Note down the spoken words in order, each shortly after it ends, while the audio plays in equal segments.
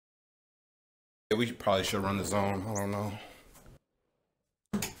Yeah, we probably should run the zone. I don't know.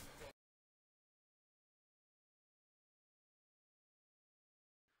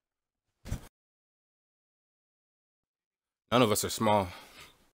 None of us are small.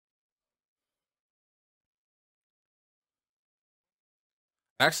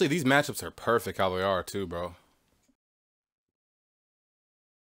 Actually, these matchups are perfect how they are too, bro.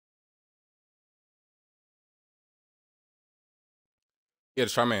 Yeah, the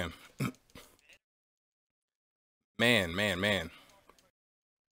Charman. Man.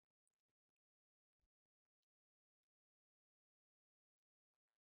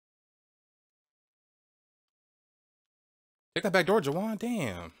 Take that back door, Jawan.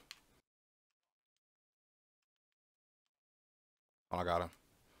 Damn. Oh, I got him.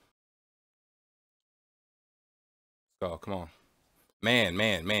 Let's go. Come on.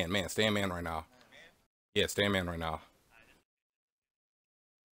 Man. Stay in man right now. Yeah, stay in man right now.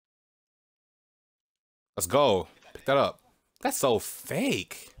 Let's go. Pick that up. That's so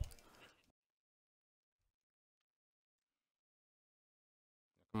fake.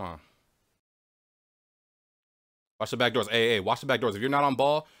 Come on. Watch the back doors. Hey, watch the back doors. If you're not on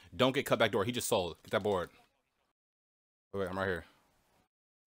ball, don't get cut back door. He just sold. Get that board. Wait, I'm right here.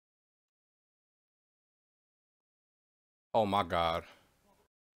 Oh my god.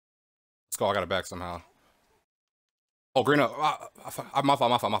 Let's go. I got it back somehow. Oh, green up. My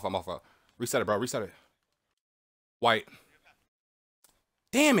fault. Reset it, bro. Reset it. White.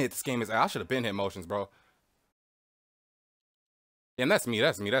 Damn it. This game is. I should have been hit motions, bro. And that's me,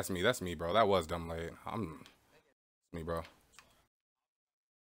 bro. That was dumb late. Me, bro.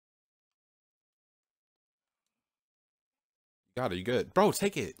 You got it, you good. Bro,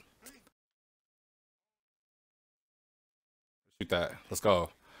 take it. Shoot that. Let's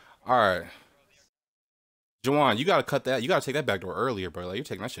go. Alright. Jawan, you gotta cut that. You gotta take that back door earlier, bro. Like, you're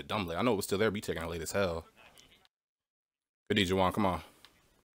taking that shit dumb late. I know it was still there, but you taking it late as hell. Good D, Jawan. Come on.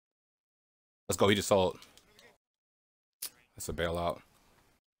 Let's go. He just sold. That's a bailout.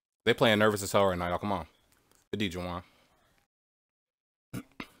 They playing nervous as hell right now, y'all. Come on. Good D, Jawan. We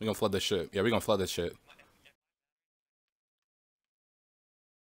gonna flood this shit. Yeah, we gonna flood this shit.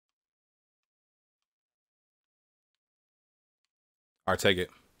 Alright, take it.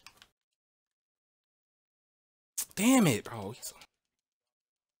 Damn it, bro.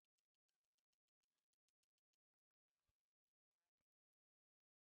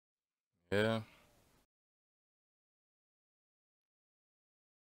 Yeah.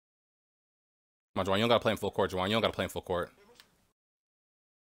 Come on, Jawan. You don't gotta play in full court, Jawan. You don't gotta play in full court.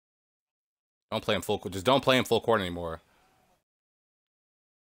 Don't play in full court. Just don't play in full court anymore.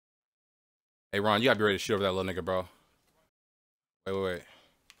 Hey, Ron, you gotta be ready to shoot over that little nigga, bro. Wait.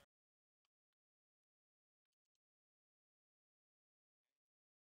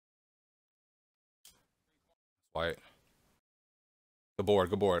 White. Good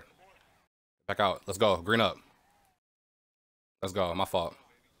board. Back out. Let's go. Green up. Let's go. My fault.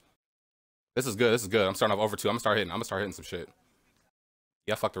 This is good. I'm starting off over 2. I'm gonna start hitting some shit.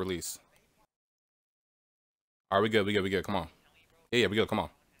 Yeah, fuck the release. Alright, we good. Come on. Yeah, we good. Come on.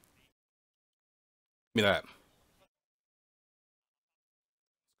 Give me that.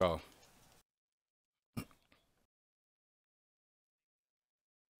 Let's go. Yeah,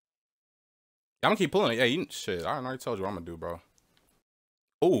 I'm gonna keep pulling it. Yeah, shit. I already told you what I'm gonna do, bro.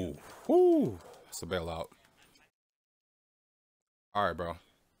 Ooh. Whoo. That's a bailout. Alright, bro.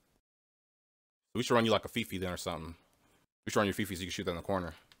 We should run you like a Fifi then or something. We should run your Fifi so you can shoot that in the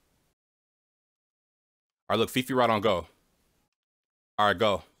corner. Alright, look. Fifi right on go. Alright,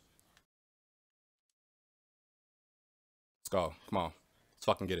 go. Let's go. Come on. Let's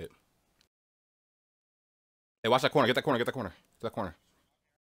fucking get it. Hey, watch that corner. Get that corner.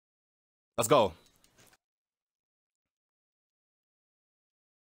 Let's go.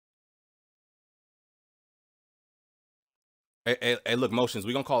 Hey, look, motions.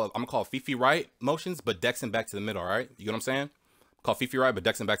 I'm gonna call Fifi right motions, but Dexon back to the middle, all right? You get what I'm saying? Call Fifi right, but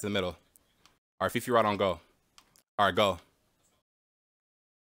Dexon back to the middle. All right, Fifi right on go. All right, go.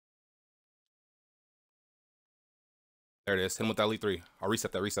 There it is. Hit him with that lead 3. I'll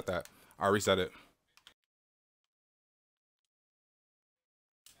reset that. I'll reset it.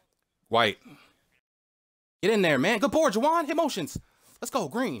 White. Get in there, man. Good board, Jawan. Hit motions. Let's go,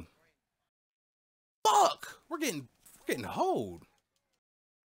 green. Fuck. We're getting hoed.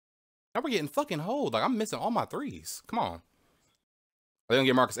 Now we're getting fucking hoed. Like, I'm missing all my 3s. Come on. They gonna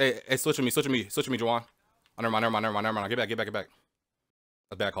get Marcus. Hey, switch with me, Jawan. Oh, never mind. Get back.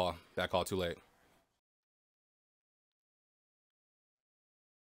 That's bad call. Too late.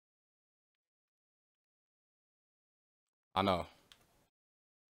 I know.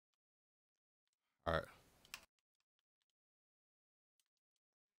 All right.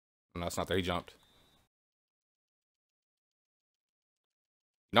 No, it's not there. He jumped.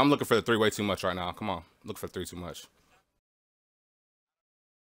 No, I'm looking for the three way too much right now. Come on. Look for three too much.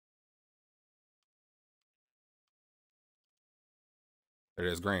 There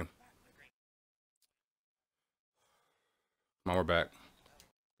it is. Green. Come on, we're back.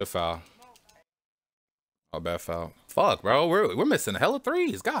 Good foul. Oh, bad foul. Fuck, bro. We're missing a hell of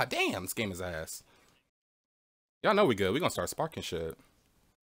threes. God damn, this game is ass. Y'all know we good. We gonna start sparking shit.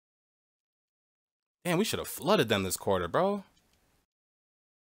 Damn, we should have flooded them this quarter, bro.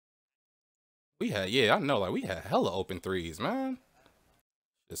 We had, yeah, I know, like, we had hella open threes, man.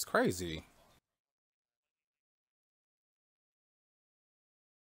 It's crazy.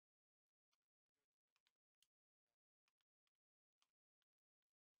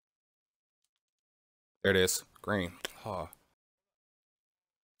 There it is. Green. Oh.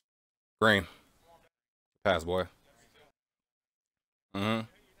 Green. Pass, boy. Mm-hmm.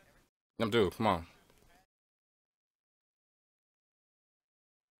 Them dude, come on.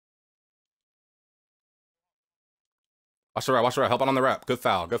 Watch the right, watch the right. Help out on the wrap. Good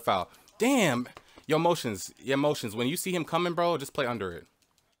foul, good foul. Damn. Your motions, your motions. When you see him coming, bro, just play under it.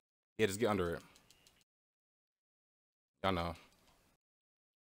 Yeah, just get under it. Y'all know.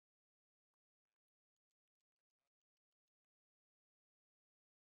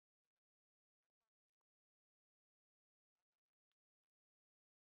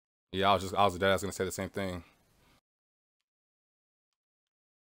 Yeah, I was dead. I was gonna say the same thing.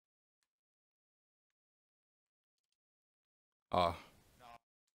 Uh,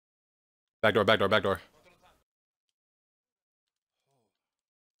 back door, back door, back door.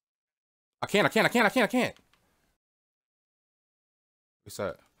 I can't.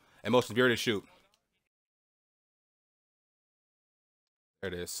 Reset. Emotions, be ready to shoot.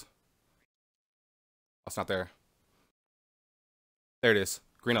 There it is. Oh, it's not there. There it is.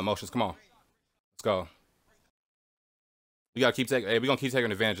 Green up motions. Come on. Let's go. We gotta keep taking. Hey, we gonna keep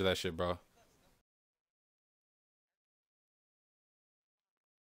taking advantage of that shit, bro.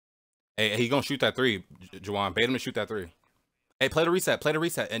 Hey, he gonna shoot that three, Juwan. Bait him to shoot that three. Hey, play the reset. Play the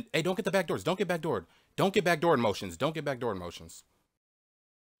reset. And hey, don't get the back doors. Don't get backdoored. Don't get backdoor in motions. Don't get backdoor in motions.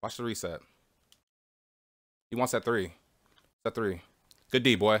 Watch the reset. He wants that three. That three. Good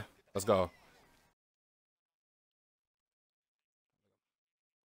D, boy. Let's go.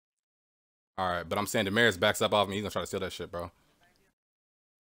 All right, but I'm saying Damaris backs up off me. He's gonna try to steal that shit, bro.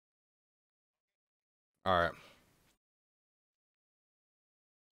 All right.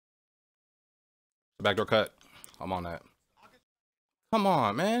 Backdoor cut. I'm on that. Come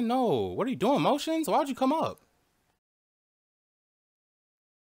on, man. No. What are you doing? Motions? Why'd you come up?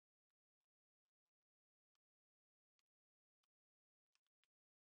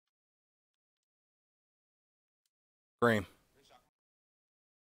 Green.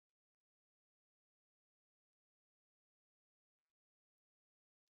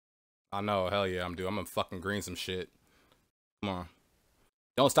 I know. Hell yeah, I'm gonna fucking green some shit. Come on.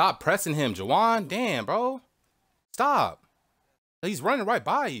 Don't stop pressing him, Jawan. Damn, bro. Stop. He's running right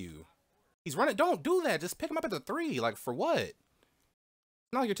by you. He's running. Don't do that. Just pick him up at the three. Like, for what? It's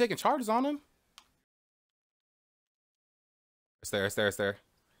not like you're taking charges on him. It's there. It's there. It's there.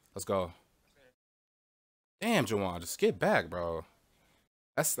 Let's go. Damn, Jawan. Just get back, bro.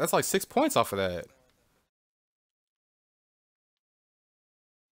 That's like 6 points off of that.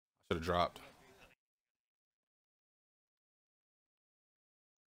 Should have dropped.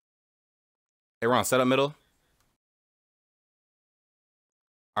 Hey, Ron, set up middle.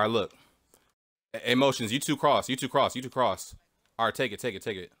 All right, look. Emotions. You two cross. You two cross. You two cross. All right, take it. Take it.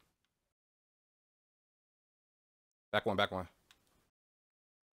 Take it. Back one. Back one.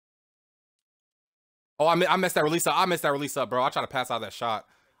 Oh, I messed that release up. I messed that release up, bro. I try to pass out of that shot.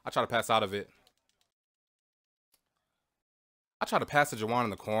 I try to pass out of it. I try to pass to Jawan in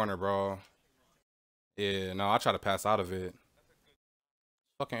the corner, bro. Yeah, no, I try to pass out of it.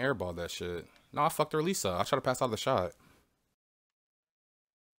 Fucking airball that shit. No, I fucked the release up. I try to pass out of the shot. It's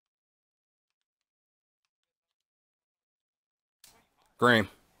Green. It's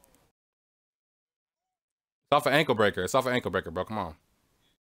off an ankle breaker. It's off an ankle breaker, bro. Come on.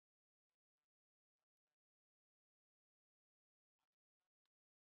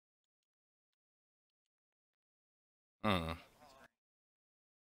 Mm.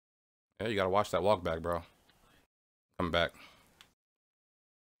 Yeah, you gotta watch that walk back, bro. Coming back.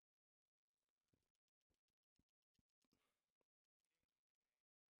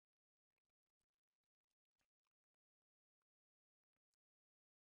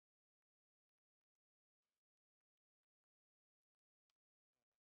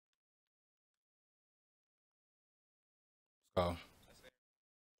 Go.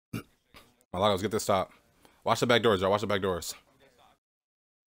 Malagos, get this stop. Watch the back doors, y'all. Watch the back doors.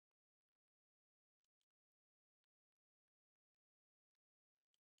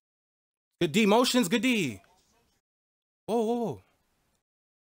 Good D motions. Good D. Whoa, whoa, whoa. Hold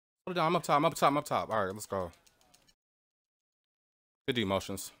it down. I'm up top. I'm up top. I'm up top. All right, let's go. Good D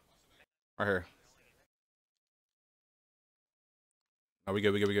motions. Right here. No, we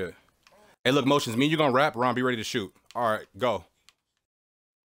good. We good. We good. Hey, look, motions. Me and you gonna wrap. Ron, be ready to shoot. All right, go.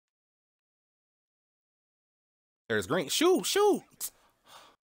 There's green. Shoot, shoot.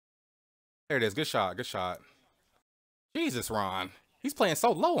 There it is. Good shot. Good shot. Jesus, Ron. He's playing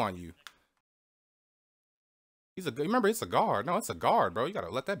so low on you. He's a. Remember, it's a guard. No, it's a guard, bro. You gotta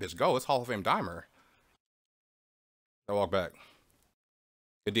let that bitch go. It's Hall of Fame dimer. I walk back.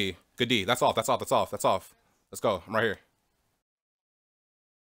 Good D. Good D. That's off. That's off. That's off. That's off. Let's go. I'm right here.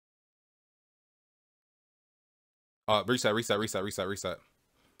 Reset, reset, reset, reset, reset.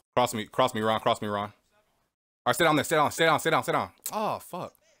 Cross me, Ron. Cross me, Ron. All right, stay down there. Stay down. Stay down. Stay down. Stay down. Oh,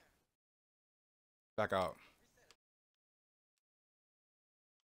 fuck. Back out.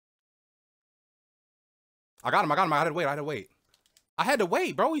 I got him. I got him. I had to wait. I had to wait. I had to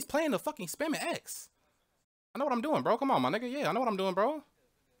wait, bro. He's playing the fucking spamming X. I know what I'm doing, bro. Come on, my nigga. Yeah, I know what I'm doing, bro.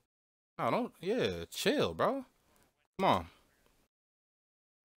 I don't. Yeah, chill, bro. Come on.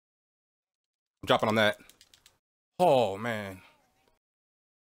 I'm dropping on that. Oh, man.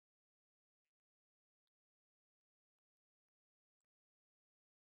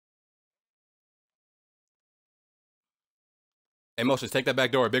 Hey, Motions, take that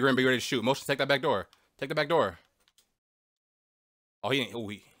back door. Big rim, be ready to shoot. Motions, take that back door. Take the back door. Oh, he ain't. Oh,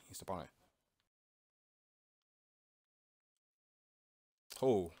 he stepped on it.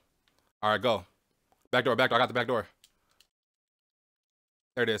 Oh. All right, go. Back door, back door. I got the back door.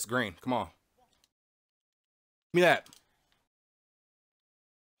 There it is. Green. Come on. Give me that.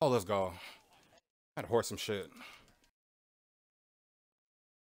 Oh, let's go. I had to horse some shit.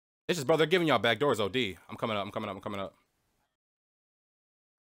 It's just, bro, they're giving y'all back doors, OD. I'm coming up. I'm coming up. I'm coming up.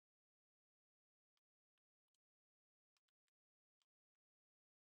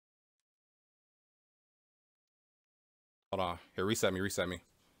 Hold on. Here, reset me. Reset me.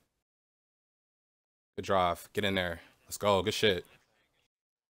 Good drive. Get in there. Let's go. Good shit.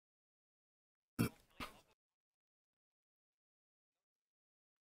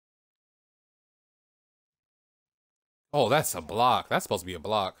 Oh, that's a block. That's supposed to be a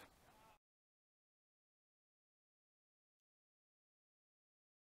block.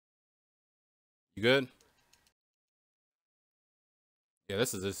 You good? Yeah,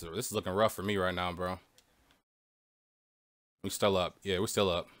 this is looking rough for me right now, bro. We still up. Yeah, we're still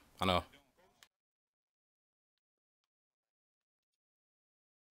up. I know.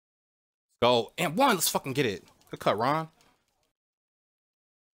 Let's go. And one. Let's fucking get it. Good cut, Ron.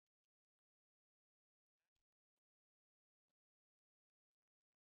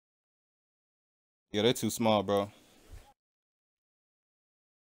 Yeah, they're too small, bro. Let's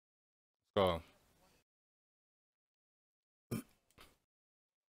go.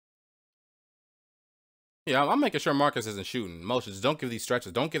 Yeah, I'm making sure Marcus isn't shooting. Motions, don't give these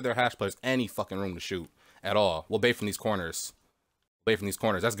stretches. Don't give their hash players any fucking room to shoot at all. We'll bait from these corners. Bait from these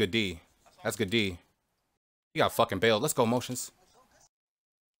corners. That's good D. That's good D. You got fucking bailed. Let's go, Motions.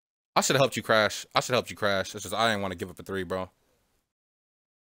 I should have helped you crash. I should have helped you crash. It's just I didn't want to give up a three, bro.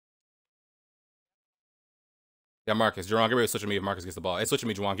 Yeah, Marcus. Jerron, get ready to switch with me if Marcus gets the ball. Hey, switch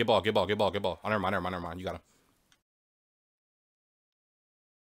with me, Juwan. Get ball, get ball, get ball, get ball. Oh, never mind, never mind, never mind. You got him.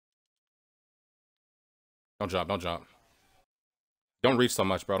 Don't jump, don't jump. Don't reach so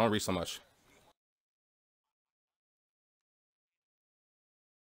much, bro. Don't reach so much.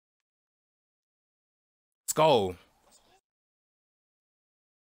 Let's go.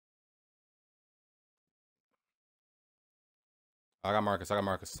 I got Marcus. I got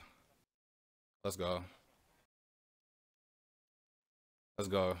Marcus. Let's go. Let's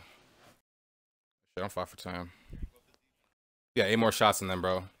go. Shit, I'm 5 for 10. Yeah, 8 more shots than them,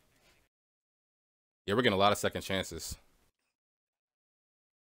 bro. Yeah, we're getting a lot of second chances.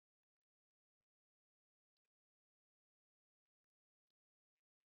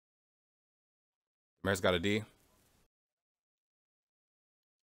 Mayor's got a D.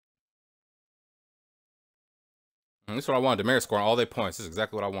 This is what I wanted. Demare scoring all their points. This is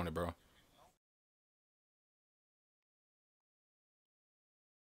exactly what I wanted, bro.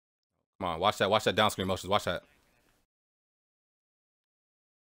 Come on, watch that. Watch that down screen motions. Watch that.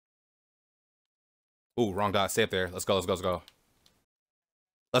 Ooh, wrong dot. Stay up there. Let's go. Let's go. Let's go.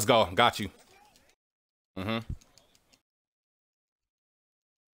 Let's go. Got you. Mm-hmm.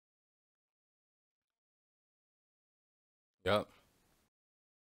 Yep.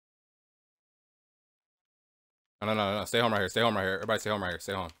 No. Stay home right here. Stay home right here. Everybody stay home right here.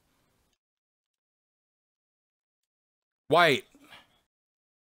 Stay home. White.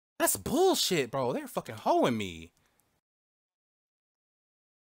 That's bullshit, bro. They're fucking hoeing me.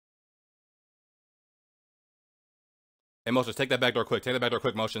 Hey, Motions, take that back door quick. Take that back door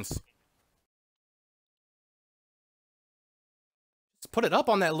quick, Motions. Just put it up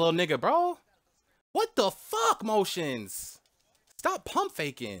on that little nigga, bro. What the fuck, Motions? Stop pump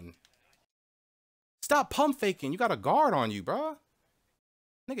faking. Stop pump faking. You got a guard on you, bro.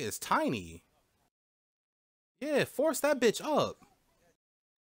 Nigga is tiny. Yeah, force that bitch up.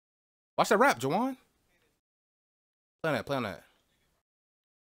 Watch that rap, Jawan. Play on that. Play on that.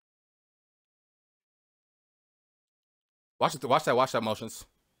 Watch it. Watch that. Watch that, Motions.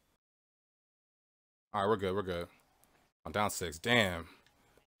 All right, we're good. We're good. I'm down 6. Damn.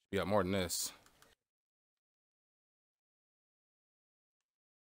 We got more than this.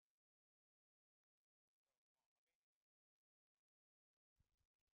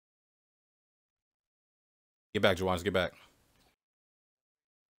 Get back, Jawan. Just get back.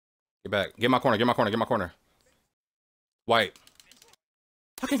 Get back. Get my corner. Get my corner. Get my corner. White.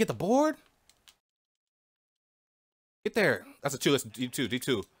 I can get the board. Get there. That's a 2. That's D2.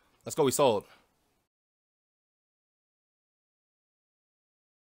 D2. Let's go. We sold.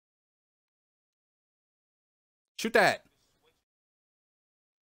 Shoot that.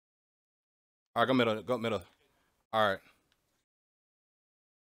 All right, go middle. Go middle. All right.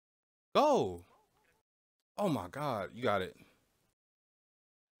 Go. Oh my God. You got it.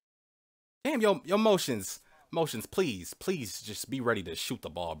 Damn, yo, Motions. Motions, please. Please just be ready to shoot the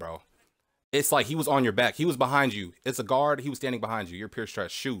ball, bro. It's like he was on your back. He was behind you. It's a guard. He was standing behind you. You're pure stretch.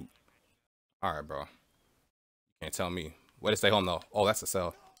 Shoot. All right, bro. You can't tell me. Way to stay home, though. Oh, that's a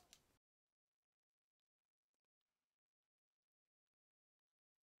sell.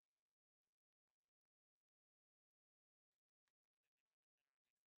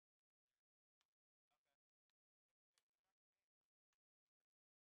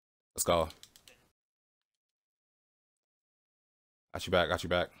 Let's go. Got you back. Got you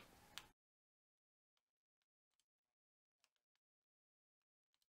back.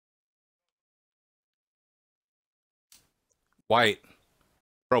 White.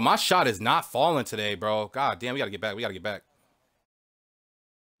 Bro, my shot is not falling today, bro. God damn, we got to get back. We got to get back.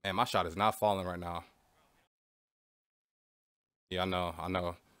 Man, my shot is not falling right now. Yeah, I know. I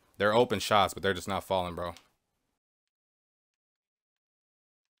know. They're open shots, but they're just not falling, bro.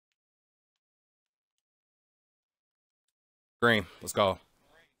 Green. Let's go.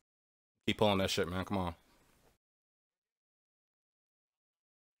 Keep pulling that shit, man. Come on.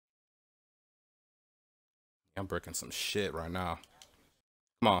 I'm breaking some shit right now.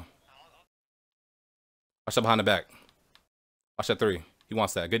 Come on. Watch that behind the back. Watch that 3. He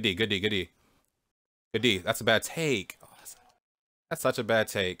wants that. Good D. Good D. Good D. Good D. That's a bad take. Oh, that's such a bad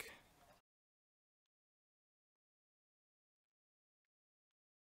take.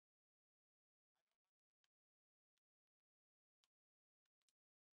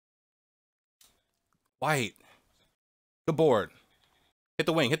 White. Good board. Hit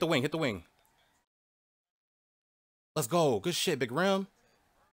the wing. Hit the wing. Hit the wing. Let's go. Good shit, big rim.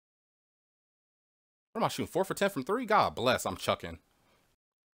 What am I shooting? 4 for 10 from 3? God bless. I'm chucking.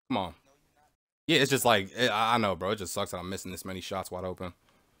 Come on. Yeah, it's just like, I know, bro. It just sucks that I'm missing this many shots wide open.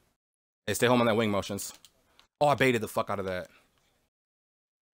 Hey, stay home on that wing Motions. Oh, I baited the fuck out of that.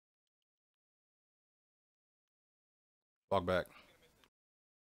 Walk back.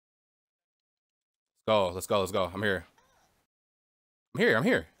 Let's go. Let's go. Let's go. I'm here. I'm here. I'm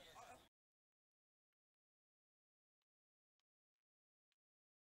here.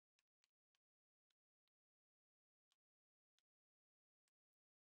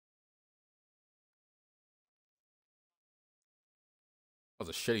 That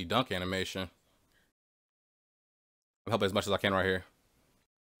was a shitty dunk animation. I'm helping as much as I can right here.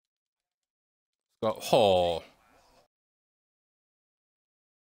 Let's go. Oh.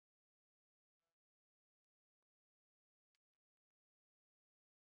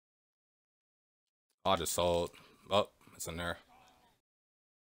 I just sold. Oh, it's in there.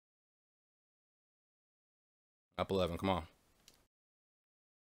 Up 11. Come on.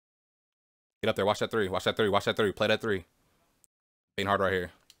 Get up there. Watch that 3. Watch that 3. Watch that 3. Play that 3. Being hard right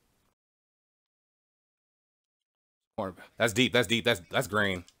here. That's deep. That's deep. That's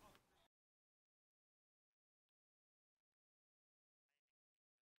green.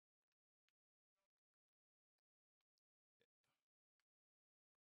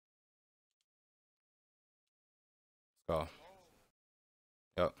 Let's go.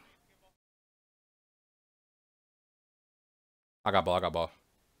 Yep. I got ball. I got ball.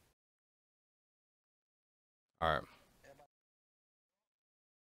 All right.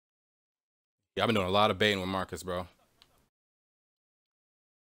 Yeah, I've been doing a lot of baiting with Marcus, bro.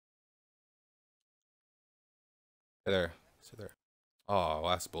 Sit there. Sit there. Oh,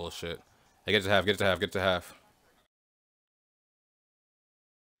 that's bullshit. Hey, get it to half. Get it to half. Get it to half.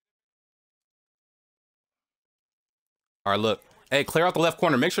 All right, look. Hey, clear out the left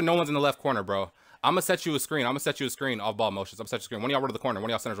corner. Make sure no one's in the left corner, bro. I'm gonna set you a screen. I'm gonna set you a screen off ball motions. I'm gonna set you a screen. One of y'all roll to the corner. One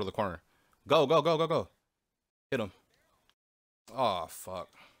of y'all centers roll to the corner. Go, go, go, go, go. Hit him. Oh, fuck.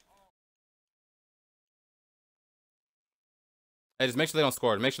 Hey, just make sure they don't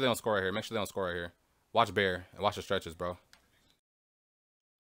score. Make sure they don't score right here. Make sure they don't score right here. Watch Bear and watch the stretches, bro.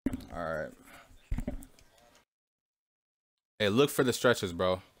 All right. Hey, look for the stretches,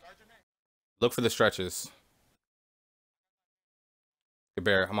 bro. Look for the stretches. Good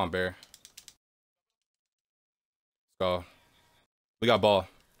Bear. I'm on Bear. Let's go. We got ball.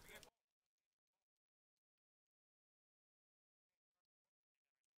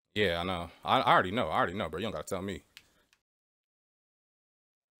 Yeah, I know. I already know. I already know, bro. You don't gotta tell me.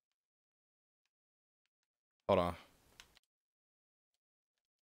 Hold on.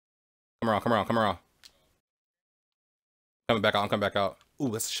 Come around. Come around. Come around. Coming back out. I'm coming back out. Ooh,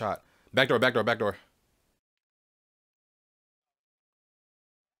 that's a shot. Back door. Back door. Back door.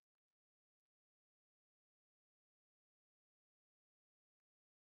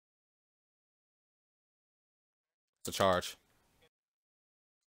 It's a charge.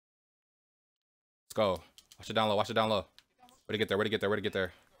 Let's go. Watch it down low. Watch it down low. Where'd he get there? Where'd he get there? Where'd he get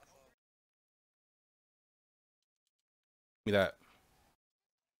there? Give me that.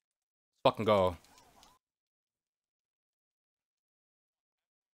 Let's fucking go.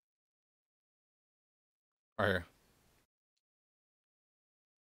 Right here.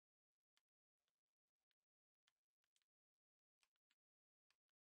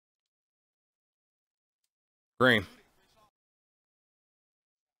 Green.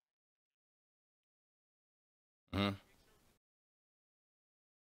 Mm-hmm.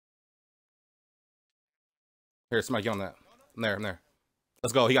 Here, somebody get on that. I'm there. I'm there.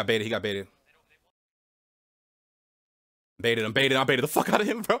 Let's go. He got baited. He got baited. Baited him. Baited. I baited the fuck out of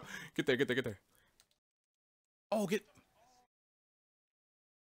him, bro. Get there. Get there. Get there. Oh, get.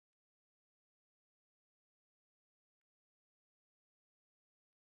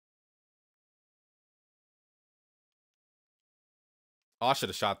 Oh, I should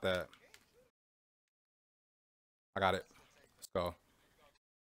have shot that. I got it. Let's go.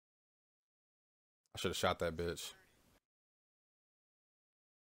 I should have shot that bitch.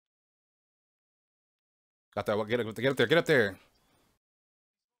 Got that. Get up there. Get up there.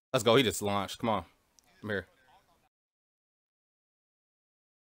 Let's go. He just launched. Come on. Come here.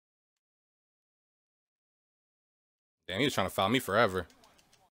 Damn, he was trying to foul me forever.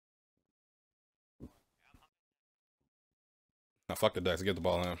 Now fuck the Ducks. Get the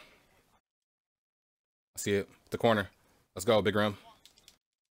ball in. I see it. The corner. Let's go, big rim.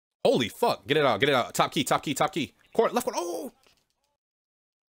 Holy fuck. Get it out. Get it out. Top key. Top key. Top key. Court. Left corner. Oh.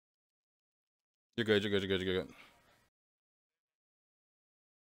 You're good. You're good. You're good. You're good.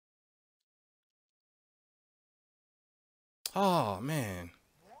 Oh, man.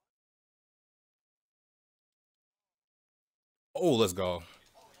 Oh, let's go.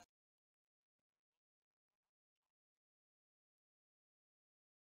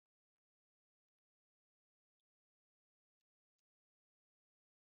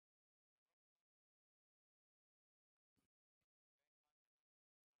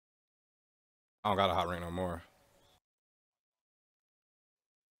 I don't got a hot ring no more.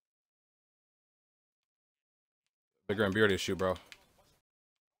 Big rim. Beard issue, bro.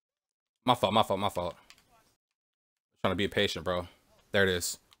 My fault. My fault. My fault. Trying to be patient, bro. There it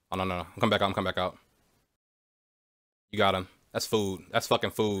is. Oh, no, no, no. I'm coming back out. I'm coming back out. You got him. That's food. That's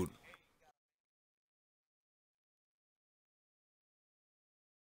fucking food.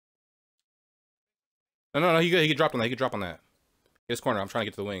 No, no, no. He could drop on that. He could drop on that. Get his corner. I'm trying to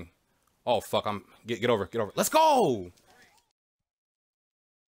get to the wing. Oh, fuck. Get over. Get over. Let's go.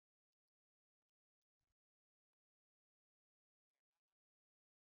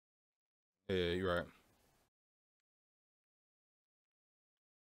 Yeah, you're right.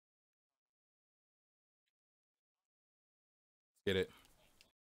 Get it.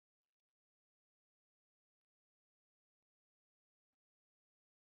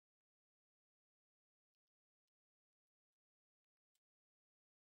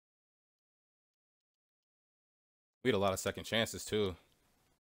 We had a lot of second chances, too.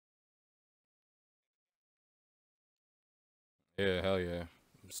 Yeah, hell yeah.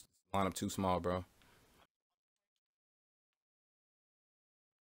 Just line up too small, bro.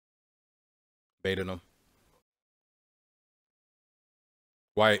 Baited him.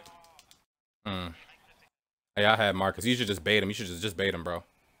 White. Mm. Hey, I had Marcus. You should just bait him. You should just bait him, bro.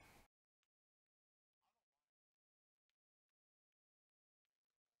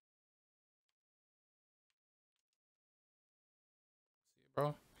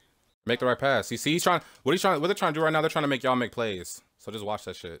 Bro. Make the right pass. You see, he's trying. What they're trying to do right now? They're trying to make y'all make plays. So just watch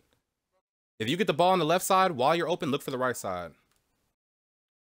that shit. If you get the ball on the left side while you're open, look for the right side.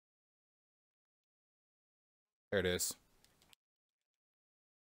 There it is.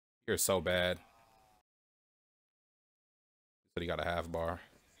 You're so bad. But he got a half bar.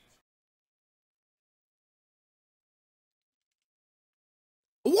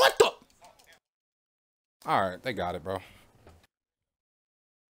 What the? All right, they got it, bro.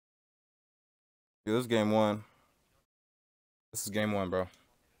 Dude, this is game one. This is game one, bro.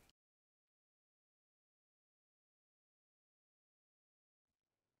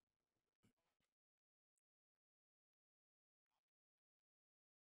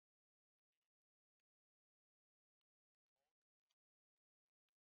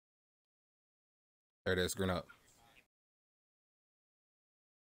 There it is, green up.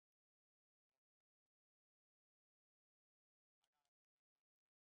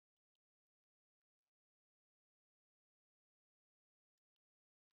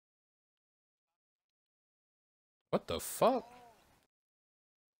 What the fuck?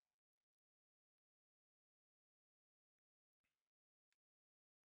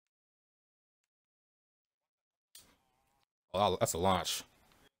 Oh, that's a launch.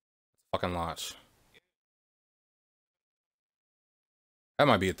 Fucking launch. That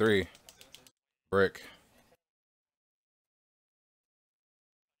might be a three. Brick.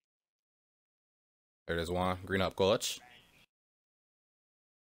 There it is, one. Green up, clutch.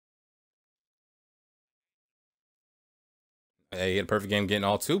 Hey, he had a perfect game getting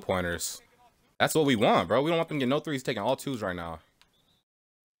all 2-pointers. That's what we want, bro. We don't want them getting no threes, taking all twos right now.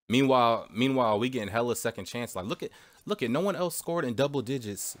 Meanwhile, we getting hella second chance. Like, look at no one else scored in double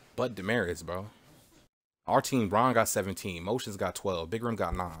digits but Damaris, bro. Our team, Ron got 17, Motions got 12, Big Rim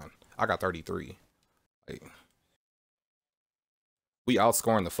got 9. I got 33. Like, we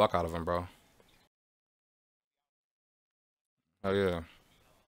outscoring the fuck out of him, bro. Oh yeah.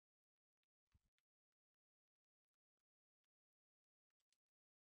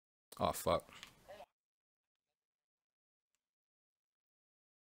 Oh fuck.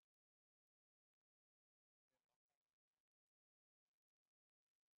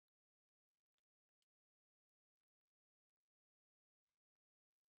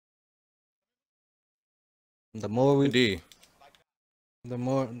 The more we, D. the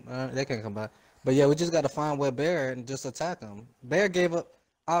more they can come back. But yeah, we just got to find where Bear and just attack him. Bear gave up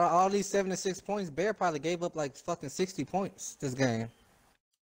out of all these 76 points. Bear probably gave up like fucking 60 points this game.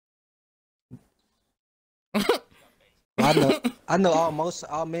 I know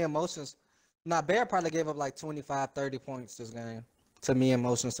all me and Motions. Nah, Bear probably gave up like 25, 30 points this game to me and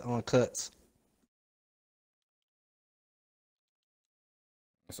Motions on cuts.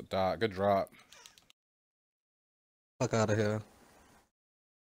 That's a dot. Good drop. Fuck out of here.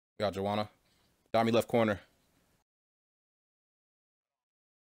 Got Joanna. Got me left corner.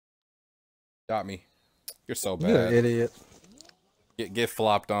 Got me. You're so bad. You're an idiot. Get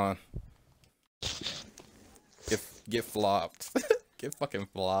flopped on. Get flopped. Get fucking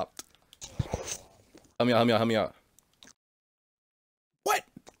flopped. Help me out. What?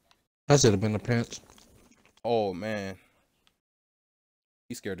 That should have been a pinch. Oh man.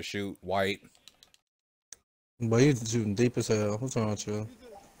 He's scared to shoot. White. But he's shooting deep as hell. What's wrong with you?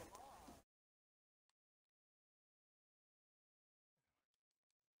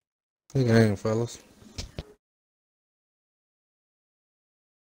 Good game, fellas.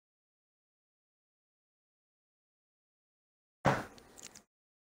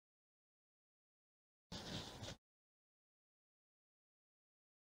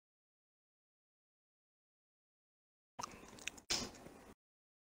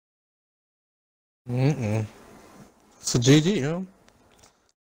 It's a GG, huh?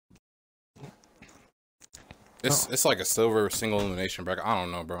 It's like a silver single elimination bracket. I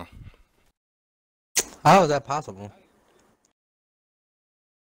don't know, bro. How is that possible?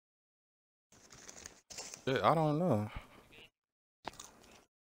 Shit, I don't know.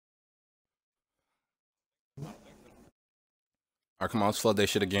 Alright, come on, let's flood that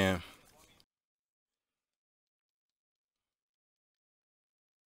shit again.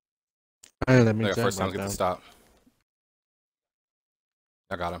 Let me First time to get the stop.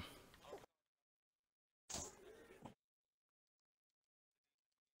 I got him.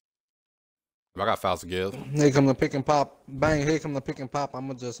 I got fouls to give. Here come the pick and pop. Bang, here come the pick and pop. I'm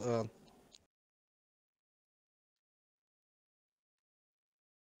gonna just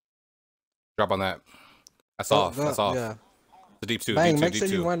Drop on that. That's off. That's off. Yeah. The deep two. Bang, Deep two. make Deep sure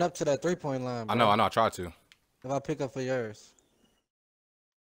two. you run up to that 3-point line, bro. I know. I tried to. If I pick up for yours.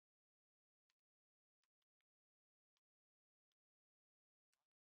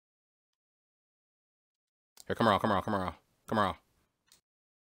 Here, come around.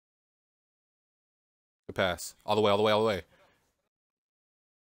 Good pass. All the way.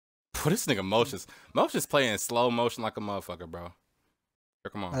 Bro, this nigga Motion's playing slow motion like a motherfucker, bro.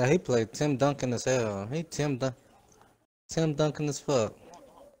 Here, come on. He played Tim Duncan as hell. He Tim Duncan as fuck.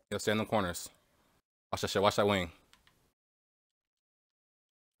 Yo, stay in them corners. Watch that shit. Watch that wing.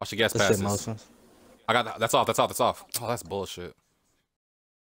 Watch the gas passes. Motions. I got that. That's off. Oh, that's bullshit.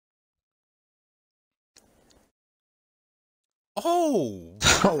 Oh!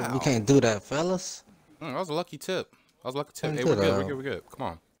 Wow. We can't do that, fellas. That was a lucky tip. Hey, we're good. Come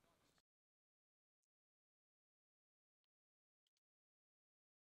on.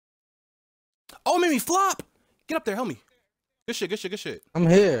 Oh, it made me flop! Get up there, help me. Good shit. I'm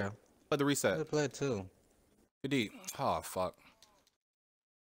here. Play the reset. I play too. Good D. Oh, fuck.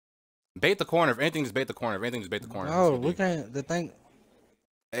 Bait the corner. If anything, just bait the corner. Oh, we can't. The thing.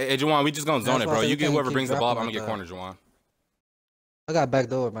 Hey, Juwan, we just gonna zone it, bro. You get whoever brings the ball up, I'm gonna get corner, Juwan. I got back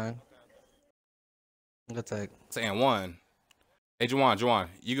door, man. Good take. It's an one. Hey, Juwan,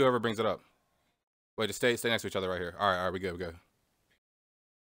 you go whoever brings it up. Wait, just stay next to each other right here. All right, we good.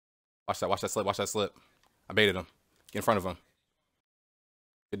 Watch that slip. I baited him. Get in front of him.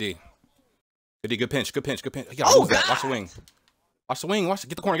 Good D. Good pinch. You gotta move that. Watch the wing.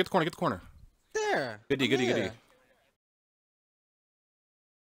 Get the corner. There. Good D. Good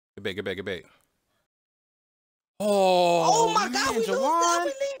bait. Oh my God, we Juwan.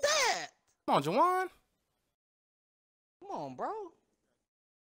 need that. Come on, Juwan. Come on, bro.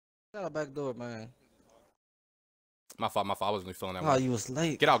 Got a back door, man. My fault. I wasn't really feeling that. Oh, you was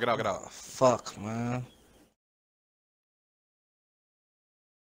late. Get out. Oh, fuck, man.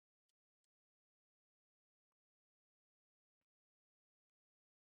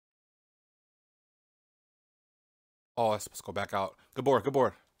 Oh, let's go back out. Good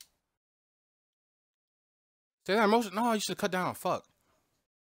board. Say that motion. No, you should cut down. Fuck.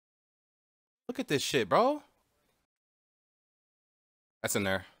 Look at this shit, bro. That's in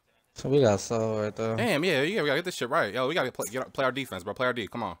there. So we got soul right there. Damn, yeah, we gotta get this shit right. Yo, we gotta play our defense, bro. Play our D.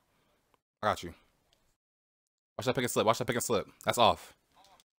 Come on. I got you. Watch that pick and slip. That's off.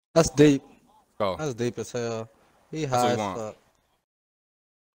 That's deep. Go. That's deep as hell. He high as fuck.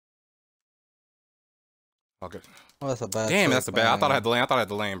 Okay. Oh, that's a bad. Damn, trick, that's a bad. man. I thought I had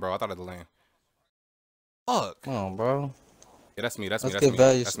the lane, bro. Fuck. Come on, bro. Yeah, that's me. Let's get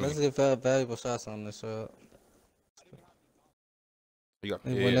valuable shots on this shot.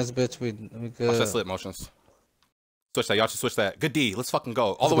 When this bitch, we good. Watch that slip motions. Switch that. Y'all should switch that. Good D. Let's fucking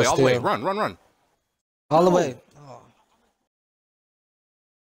go. All the way. Run. All the way. Oh.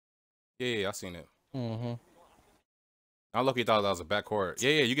 Yeah, I seen it. Mm-hmm. I lucky thought that was a backcourt.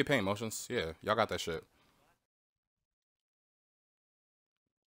 Yeah, you get paint motions. Yeah, y'all got that shit.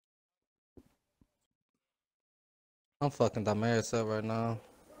 I'm fucking Damaris up right now.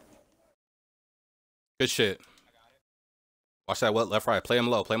 Good shit. Watch that left, right. Play him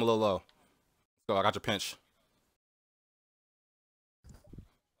low. Play him a little low. Go, I got your pinch.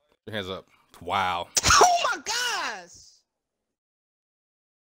 Your hands up. Wow. Oh my gosh!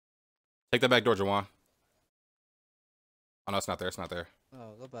 Take that back door, Juwan. Oh no, it's not there.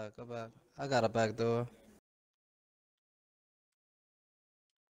 Oh, go back. I got a back door.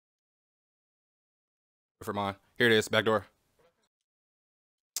 For mine. Here it is, back door.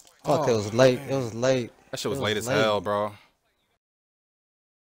 Fuck, it was late. It was late. That shit was late as hell, bro.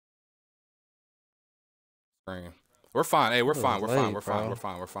 We're fine. Hey, we're fine. We're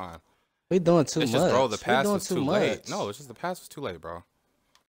fine. We doing too much. It's just, bro, the pass was too late. No, it's just the pass was too late, bro.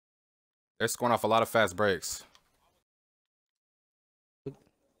 They're scoring off a lot of fast breaks.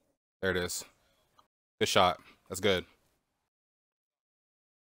 There it is. Good shot. That's good.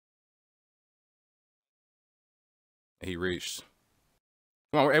 He reached.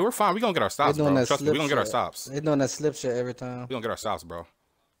 Come on, hey, we're fine. We're going to get our stops, bro. Trust me, we're going to get our stops. They're doing that slip shit every time. We're going to get our stops, bro.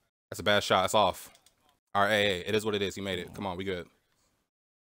 That's a bad shot. That's off. All right, hey, it is what it is. He made it. Come on, we good.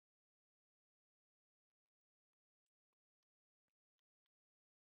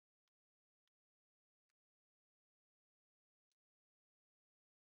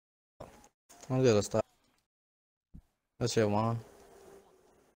 I'm gonna stop. That's your one.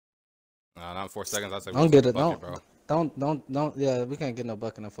 Nah, not in 4 seconds. I'd say don't get it. Bucket, bro. Don't. Yeah, we can't get no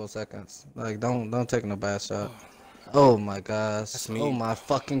bucket in 4 seconds. Like, don't take no bad shot. Oh my gosh. That's me. Oh my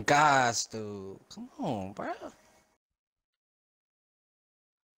fucking gosh, dude. Come on, bro.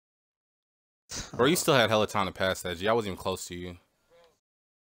 Bro, you still had hella time to pass that, G. I wasn't even close to you.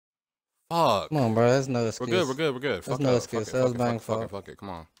 Fuck. Come on, bro. That's no excuse. We're good. We're good. We're good. That's Fuck no up. excuse. Fuck That was it. bang Fuck it. fault. Fuck it. Come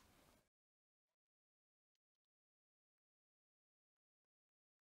on.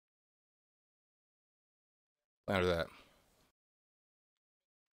 Under that.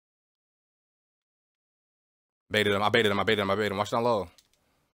 Baited him. I baited him. I baited him. I baited him. Watch down low.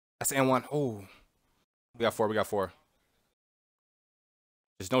 That's N1. Oh. We got four. We got four.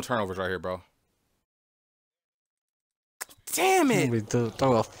 There's no turnovers right here, bro. Damn it. We do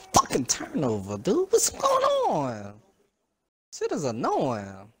throw a fucking turnover, dude. What's going on? Shit is annoying.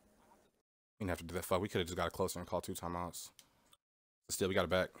 We didn't have to do that. Fuck. We could have just got it closer and called 2 timeouts. But still, we got it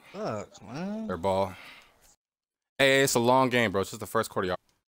back. Fuck, man. Their ball. Hey, it's a long game, bro. It's just the first quarter, y'all.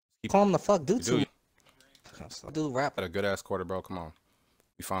 Calm the fuck, dude. Dude, rap. Had a good ass quarter, bro. Come on.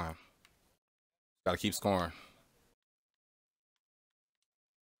 Be fine. Gotta keep scoring.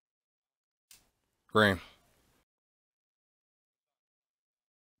 Green.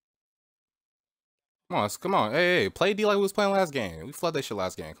 Come on. Hey, play D like we was playing last game. We flooded that shit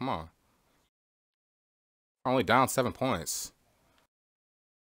last game. Come on. We're only down 7 points.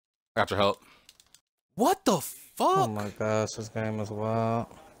 Got your help. What the fuck? Oh my gosh, this game is wild.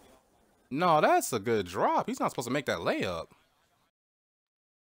 No, that's a good drop. He's not supposed to make that layup.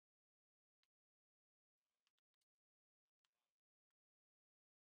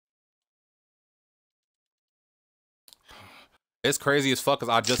 It's crazy as fuck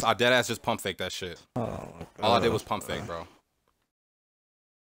because I dead ass just pump fake that shit. Oh my God. All I did was pump fake, bro.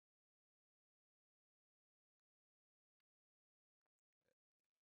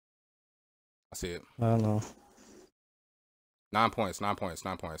 I see it. I don't know. 9 points, 9 points,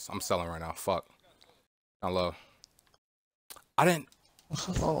 9 points. I'm selling right now. Fuck. Down low. I didn't.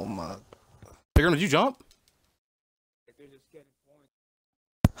 Oh my. Pigram, did you jump?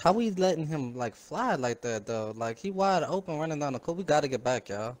 How we letting him like fly like that though? Like he wide open running down the court. We gotta get back,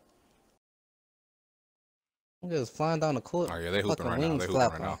 y'all. Niggas flying down the court. Oh yeah, they hooping right now. They hooping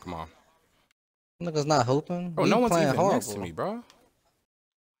right now. Come on. Niggas not hooping. Bro, no one's even next to me, bro.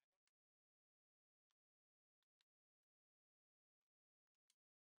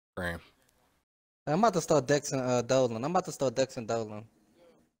 Graham. I'm about to start Dexing Dolan. I'm about to start Dexing Dolan.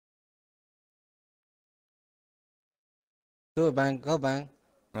 Do it, bang. Go, bang.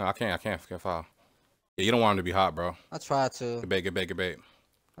 No, I can't foul. Yeah, you don't want him to be hot, bro. I tried to. Good bait, good bait, good bait.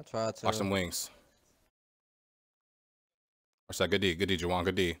 I tried to. Watch them wings. Watch that. Good D, Juwan.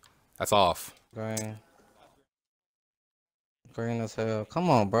 Good D. That's off. Green. Green as hell. Come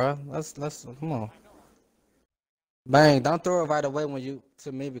on, bro. Let's come on. Bang! Don't throw it right away when you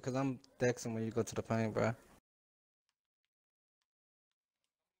to me because I'm Dexing when you go to the paint, bro.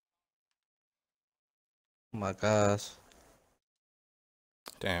 Oh my gosh.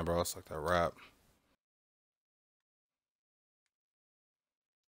 Damn, bro. It's like that rap.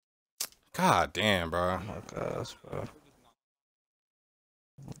 God damn, bro. Oh my gosh, bro.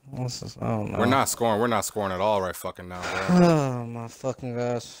 This is, I don't know. We're not scoring. We're not scoring at all right fucking now, bro. Oh my fucking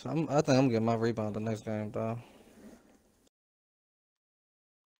gosh. I think I'm getting my rebound the next game, though.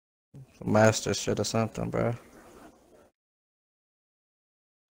 Master shit or something, bro.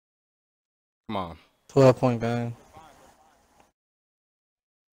 Come on. 12-point game.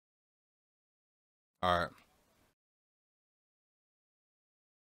 All right.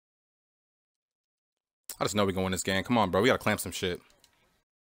 I just know we can win this game. Come on, bro. We gotta clamp some shit.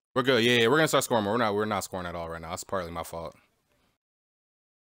 We're good. Yeah, we're gonna start scoring more. We're not scoring at all right now. That's partly my fault.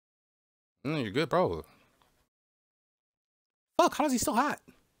 You're good, bro. Fuck, how is he still hot?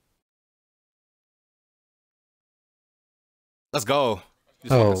 Let's go.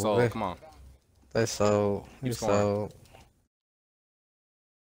 Oh, come on. They so. You so.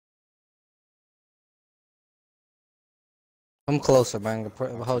 I'm closer, man.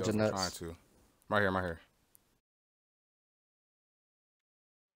 Hold your nuts. Trying to. Right here, right here.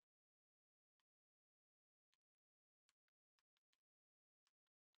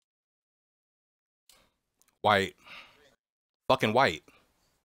 White. Fucking white.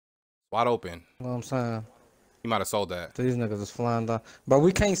 Wide open. You know what I'm saying? He might have sold that. These niggas is flying down. But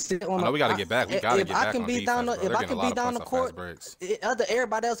we can't sit on. I know we gotta get back. We gotta get back on defense, bro. If I can be down the court,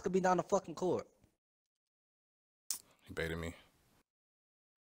 everybody else could be down the fucking court. He baited me.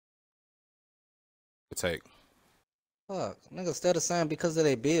 Good take. Fuck, niggas still the same because of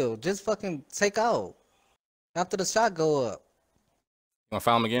their build. Just fucking take out after the shot go up. You wanna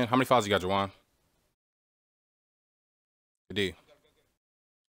foul him again? How many fouls you got, Juwan? Good D.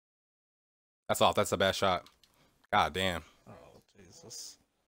 That's off. That's a bad shot. God damn. Oh Jesus.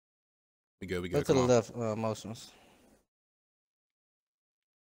 We good. We Go good. to the left, motions.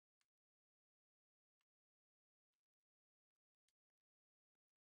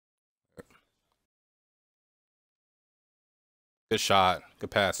 Good shot.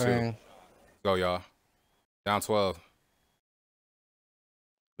 Good pass, too. Green. Go, y'all. Down 12.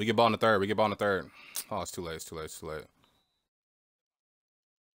 We get ball in the third. We get ball in the third. Oh, it's too late. It's too late. It's too late.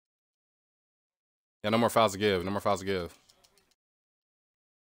 Yeah, no more fouls to give. No more fouls to give.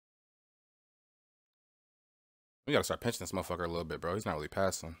 We gotta start pinching this motherfucker a little bit, bro. He's not really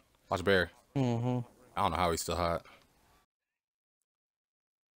passing. Watch Bear. Mm-hmm. I don't know how he's still hot.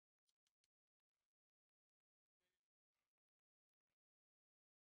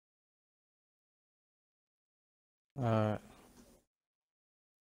 All right.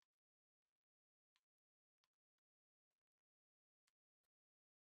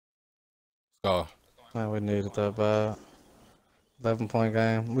 Let's go. Man, we needed that bad. 11-point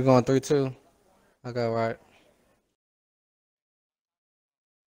game. We going 3-2. I got right.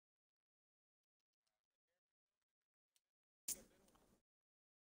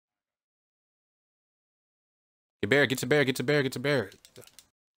 Get Bear. Get to Bear. Get to Bear. Get to Bear.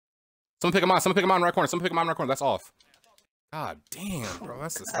 Someone pick him on. Someone pick him on in the right corner. Someone pick him on in the right corner. That's off. God damn, bro.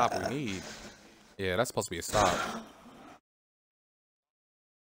 That's the stop we need. Yeah, that's supposed to be a stop.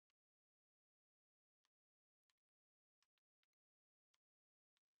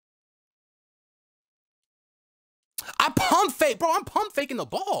 I pump fake, bro. I'm pump faking the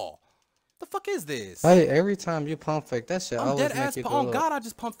ball. The fuck is this? Hey, every time you pump fake, that shit I'm always dead make ass. you go Oh up. God, I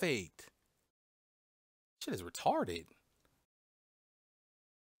just pump faked. Shit is retarded.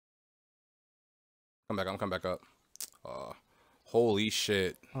 Come back. I'm coming back up. Holy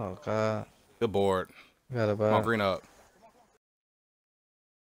shit. Oh God. Good board. Got it Come on, back. green up.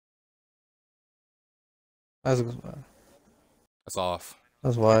 That's off.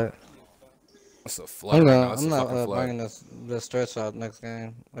 That's white. That's a flood right now. That's I'm a not fucking flood. bringing this stretch out next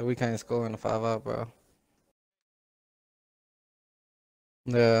game. Like, we can't score in the 5-out, bro.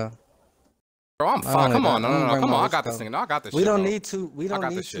 Yeah. Bro, I'm fine. Come on, no. Come on, I got this this thing. No, I got this We shit, don't bro. need two. We don't got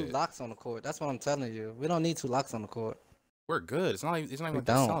need this two shit. locks on the court. That's what I'm telling you. We don't need two locks on the court. We're good. It's not even We like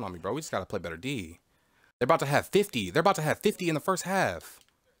they're don't. selling on me, bro. We just gotta play better D. They're about to have 50. They're about to have 50 in the first half.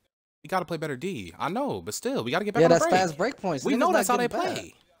 We gotta play better D. I know, but still, we gotta get back Yeah, on the that's break. fast break points. We Niggas know not that's how they getting back.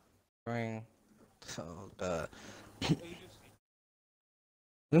 play. Green. Oh God.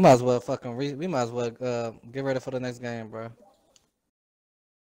 We might as well fucking we might as well get ready for the next game, bro.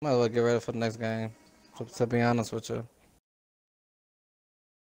 Might as well get ready for the next game. To be honest with you.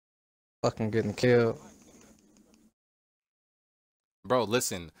 Fucking getting killed. Bro,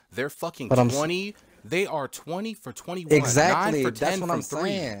 listen, they're fucking But 20. They are 20 for 21. Exactly. 9 for 10 That's what from I'm 3.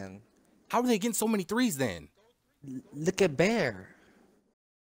 saying. How are they getting so many threes then? Look at Bear.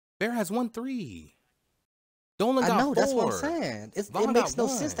 Bear has 1 3. Dolan got I know. 4. That's what I'm saying. It Vaughn makes got no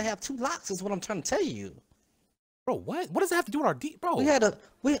sense to 1. have two locks. Is what I'm trying to tell you. Bro, what? What does that have to do with our D, bro? We had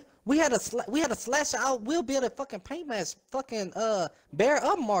a slash out. We'll be able to fucking paint match fucking Bear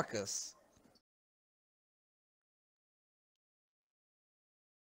up Marcus.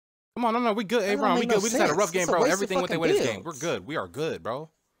 Come on, no, we good. Hey, That don't Ron, we make good. no We just had a sense. rough game, It's a bro. waste of Everything what they fucking win this game. We're builds. good. We are good, bro.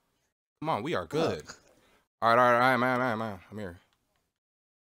 Come on, we are good. Look. All right, man. I'm here.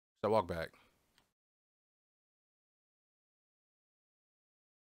 So walk back.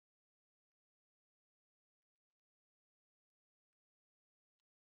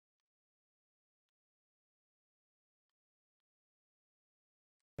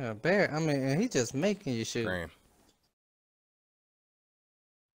 Yeah, Bear. I mean, and he just making you shoot. Green.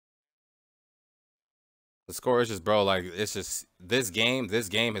 The score is just, bro, like, it's just, this game,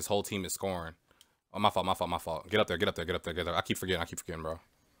 his whole team is scoring. Oh, my fault. Get up there. I keep forgetting, bro.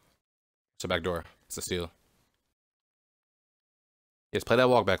 It's a back door. It's a steal. Just play that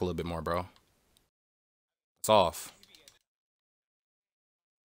walk back a little bit more, bro. It's off.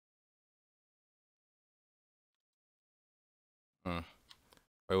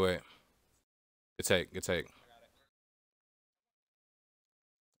 Wait. Good take.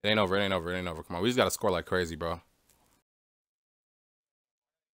 It ain't over. Come on, we just gotta score like crazy, bro.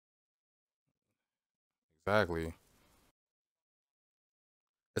 Exactly.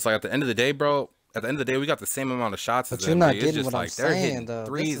 It's like at the end of the day, bro. At the end of the day, we got the same amount of shots as But you're them. not It's getting just what I'm like they're hitting saying, though.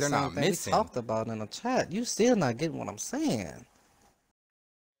 threes. This They're is the same not thing missing. we talked about in the chat. You still not getting what I'm saying.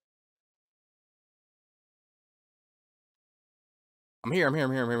 I'm here.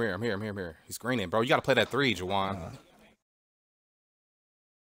 He's screening, bro. You gotta play that 3, Jawan.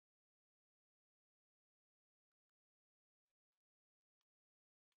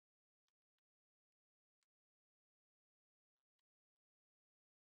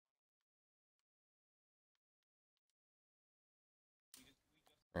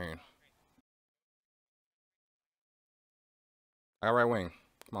 Green. I got right wing.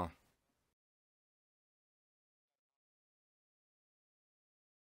 Come on.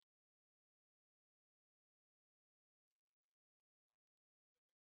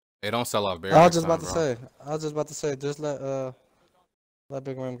 Hey, don't sell off Bear I was next just time, about to bro. say. I was just about to say. Just let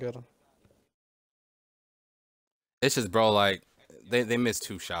Big Rim get him. It's just, bro, like, they missed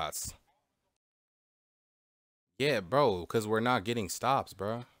 2 shots. Yeah, bro, because we're not getting stops,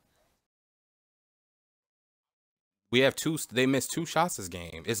 bro. We have 2. They missed 2 shots this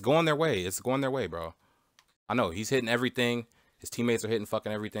game. It's going their way. It's going their way, bro. I know. He's hitting everything. His teammates are hitting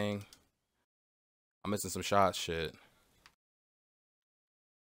fucking everything. I'm missing some shots. Shit.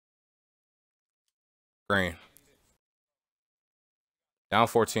 Green. Down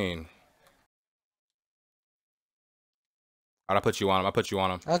 14. Alright, I put you on him. I put you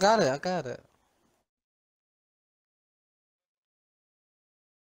on him. I got it. I got it.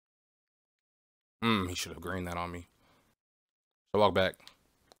 He should have greened that on me. So walk back.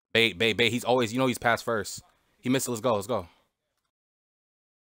 Bait, bait, bait. He's always, he's passed first. He missed it. Let's go. Let's go.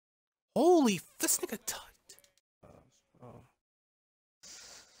 Holy, this nigga touched.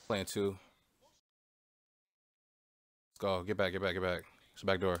 Playing 2. Let's go. Get back, get back, get back. It's the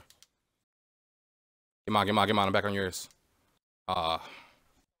back door. Get on, get on, get on. I'm back on yours.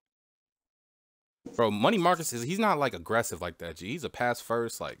 Bro, Money Marcus he's not like aggressive like that, G. He's a pass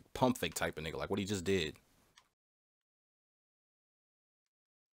first, like pump fake type of nigga, like what he just did.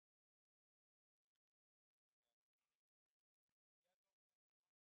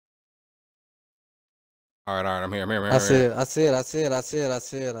 All right, I'm here, I'm here, I'm here. I see it. I see it. I see it. I see it. I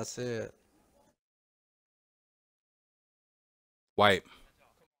see it. I see it. Wipe.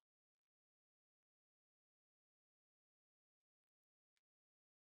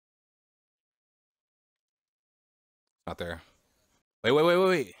 Not there.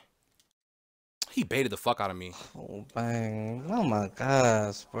 Wait. He baited the fuck out of me. Oh, bang. Oh, my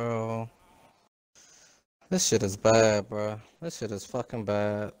gosh, bro. This shit is bad, bro. This shit is fucking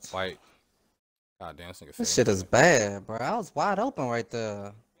bad. Wipe. God damn, this nigga. This shit is bad, bro. I was wide open right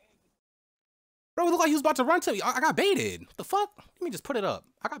there. Bro, it looked like he was about to run to me. I got baited. What the fuck? Let me just put it up.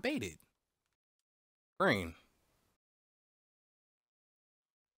 I got baited. Green.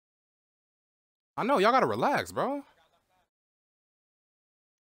 I know, y'all gotta relax, bro.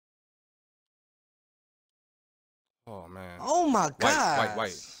 Oh, man. Oh, my God.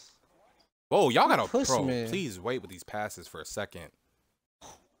 White. Whoa, y'all gotta, push bro, me. Please wait with these passes for a second.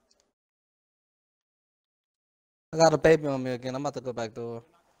 I got a baby on me again. I'm about to go back door.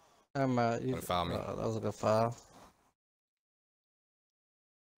 Never mind. You Foul me. that was a good foul.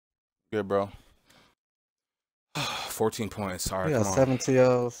 Good, bro. 14 points. All right, We got come on. 7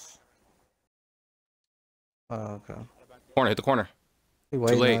 TOs. Oh, okay. Corner, hit the corner. He Too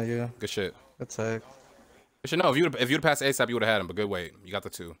waiting late. on you. Good shit. Good take. You should know, if you'd passed ASAP, you would have had him, but good wait. You got the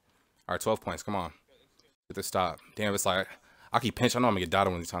 2. All right, 12 points. Come on. Get this stop. Damn, it's like, I keep pinching. I know I'm gonna get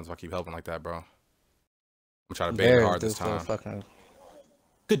dotted one of these times if I keep helping like that, bro. I'm trying to bait it hard this time. Fucking...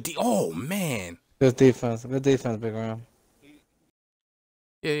 Good oh, man. Good defense. Good defense, Big Ram.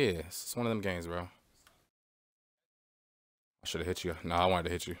 Yeah. It's one of them games, bro. I should have hit you. No, I wanted to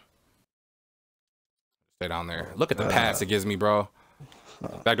hit you. Stay down there. Look at the pass it gives me, bro.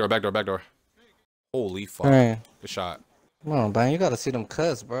 Back door. Holy fuck. Hey. Good shot. Come on, bang. You gotta see them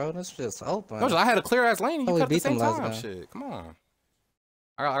cuts, bro. This shit's open. No, I had a clear ass lane and you cut at the beat them same last time. game. Shit, come on.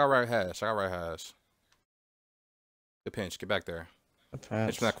 I got right hash. Good pinch. Get back there. Good Pinch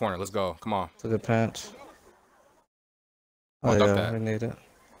pinch. from that corner. Let's go. Come on. It's a good pinch. Oh, Oh, duck yeah, that. we need it.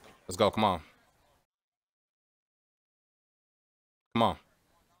 Let's go. Come on.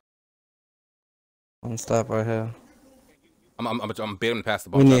 I'm stop right here. I'm baiting to pass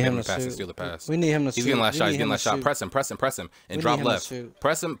the ball. We I'm need baiting him to pass and shoot. steal the pass. We need him to He's shoot. getting last shot. He's We getting need last him shot. to Press him, and We drop need him to left. shoot.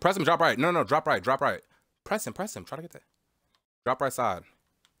 Press him, drop right. No, drop right. Press him. Try to get that. Drop right side.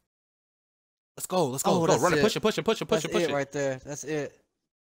 Let's go. Oh, Run that's it. Push it. That's it right there. That's it.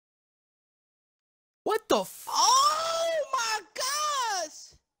 What the Oh my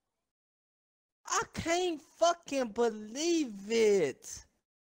gosh! I can't fucking believe it.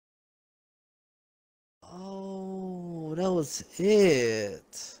 Oh, that was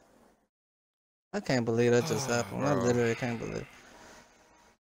it. I can't believe that just happened. I Bro. literally can't believe.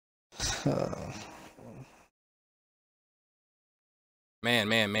 Man,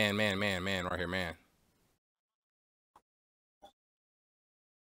 right here, man.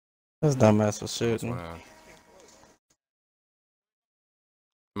 This dumbass was Come shooting.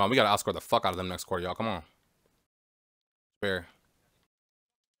 on, we gotta outscore the fuck out of them next quarter, y'all. Come on. Fair.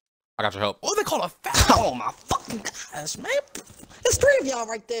 I got your help. Oh, they call a foul. Oh my fucking gosh, man! It's 3 of y'all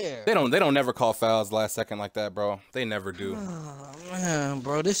right there. They don't never call fouls last second like that, bro. They never do. Oh man,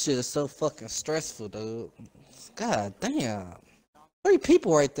 bro, this shit is so fucking stressful, dude. God damn. 3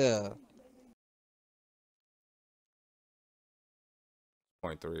 people right there.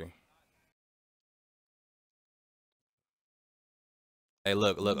 0.3. Hey,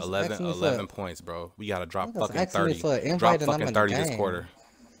 look, 11 points, bro. We gotta drop fucking 30. Drop fucking 30 this quarter.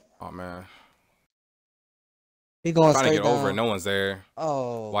 Oh man. He going trying to straight get over down. it. No one's there.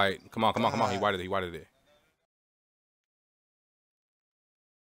 Oh. White. Come on. He whited it.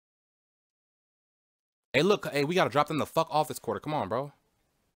 Hey, look. Hey, we gotta drop them the fuck off this quarter. Come on, bro.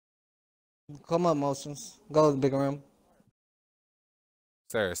 Come up, motions. Go to the big rim.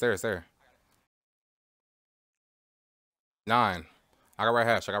 It's there. 9. I got right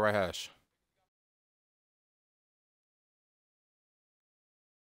hash.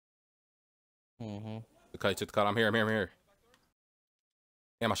 The cut. I'm here.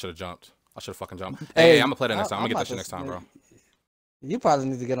 Damn, I should have jumped. I should have fucking jumped. Hey, I'm gonna play that next time. I'm gonna get that shit next time, bro. You probably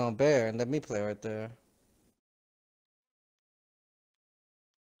need to get on Bear and let me play right there.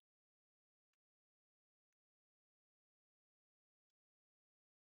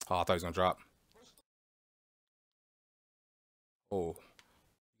 Oh, I thought he was gonna drop. Oh,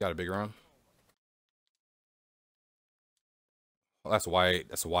 got a big run. Oh, that's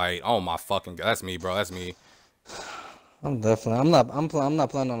white. Oh my fucking god, that's me, bro. That's me. I'm not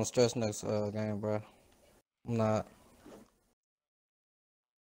playing on the stretch next game, bro. I'm not.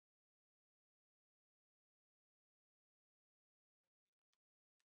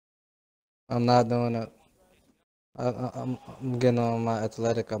 I'm not doing it. I'm getting on my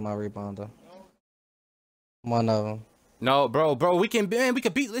athletic or my rebounder. One of them. No, bro, we can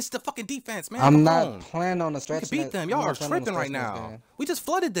beat this the fucking defense, man. I'm not playing on the stretch. We can beat them. Y'all are tripping right now. We just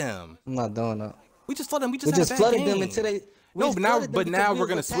flooded them. I'm not doing it. We just flooded them. We just flooded them until they. No, but now we're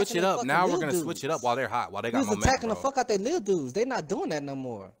gonna switch it up. Now we're gonna switch it up while they're hot, while they got momentum. We're attacking the fuck out their little dudes. They not doing that no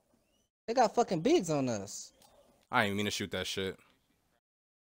more. They got fucking bigs on us. I ain't mean to shoot that shit.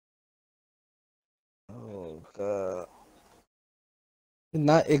 Oh god.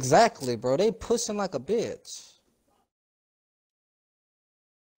 Not exactly, bro. They pushing like a bitch.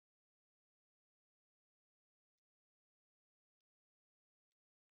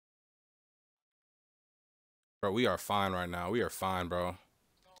 Bro, we are fine right now. We are fine, bro.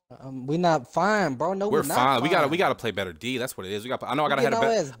 We not fine, bro. No, we're not fine. We gotta play better D. That's what it is. I know I gotta have a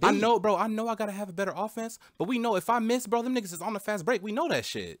better. I know, bro. I know I gotta have a better offense. But we know if I miss, bro, them niggas is on the fast break. We know that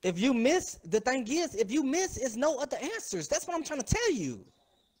shit. If you miss, the thing is, if you miss, it's no other answers. That's what I'm trying to tell you.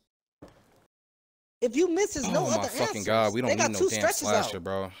 If you miss, it's no other answers. Oh my fucking god, we don't need no damn slasher,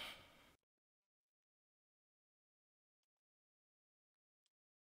 bro.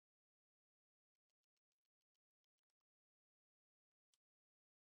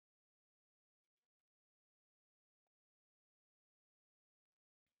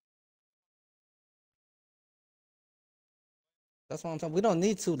 That's what I'm saying. We don't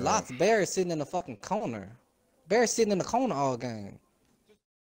need two locks. Bear is sitting in the fucking corner. Bear is sitting in the corner all game.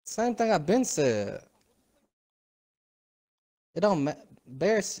 Same thing I've been said. It don't matter.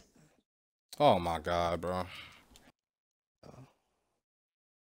 Bears. Oh my god, bro.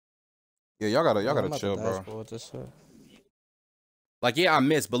 Yeah, y'all gotta chill, bro. Like, yeah, I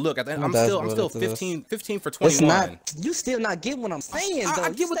missed, but look, I'm still 15 for 21. It's not, you still not getting what I'm saying, though.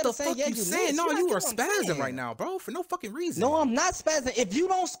 I get what the fuck you saying. No, you are spazzing right now, bro, for no fucking reason. No, I'm not spazzing. If you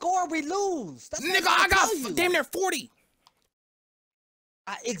don't score, we lose. That's nigga, I got damn near 40.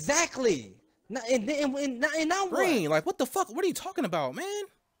 Exactly. And now Green, like, what the fuck? What are you talking about, man?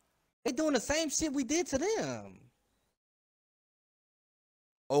 They doing the same shit we did to them.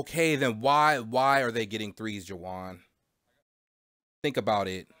 Okay, then why are they getting threes, Jawan? Think about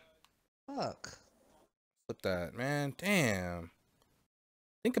it. Fuck. Flip that, man. Damn.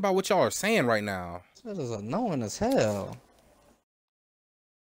 Think about what y'all are saying right now. That is annoying as hell.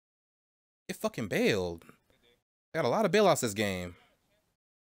 Get fucking bailed. Got a lot of bailouts this game.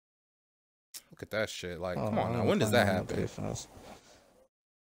 Look at that shit. Like, come on now. When does that happen?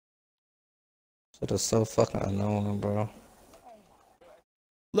 Shit is so fucking annoying, bro.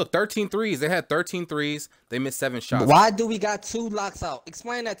 Look, 13 threes. They had 13 threes. They missed 7 shots. Why do we got 2 locks out?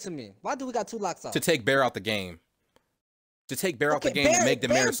 Explain that to me. Why do we got 2 locks out? To take Bear out the game. To take Bear out the game and make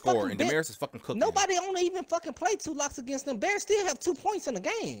Damaris score. And Damaris is fucking cooking. Nobody only even fucking play 2 locks against them. Bears still have 2 points in the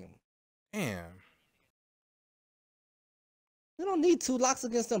game. Damn. You don't need 2 locks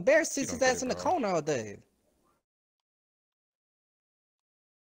against them. Bears sits his ass in the corner all day.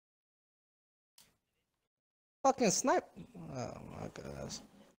 Fucking snipe. Oh my gosh.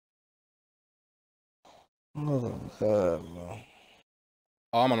 Oh god, bro.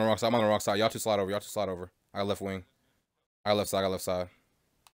 Oh, I'm on the wrong side. Y'all two slide over. I got left wing. I got left side.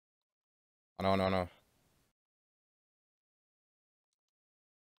 Oh, no.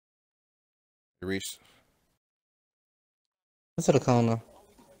 You reached. What's the corner?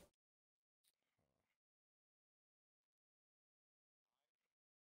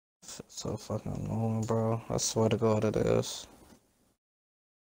 Shit's so fucking annoying, bro. I swear to God it is.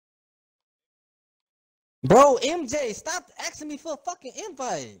 Bro, MJ, stop asking me for a fucking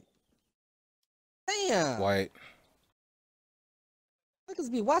invite. Damn. White.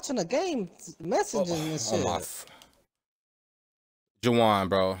 Niggas be watching the game, messaging and shit. Jawan,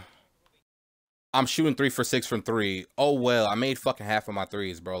 bro. I'm shooting 3 for 6 from 3. Oh, well, I made fucking half of my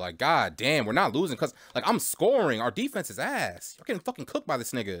threes, bro. Like, god damn, we're not losing because, like, I'm scoring. Our defense is ass. You're getting fucking cooked by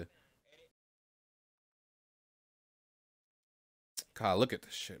this nigga. God, look at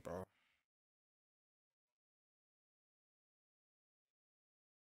this shit, bro.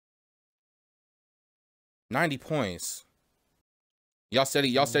 $90 points. Y'all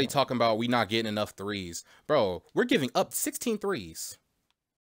steady talking about we not getting enough threes. Bro, we're giving up 16 threes.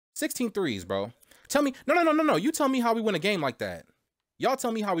 16 threes, bro. Tell me, no. You tell me how we win a game like that. Y'all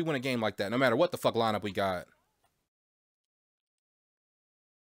tell me how we win a game like that, no matter what the fuck lineup we got.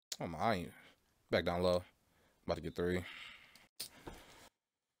 Oh my, I ain't back down low. About to get 3.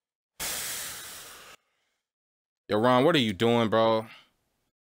 Yo, Ron, what are you doing, bro?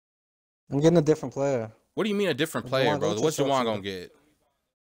 I'm getting a different player. What do you mean a different player, bro? What's Jawan gonna get?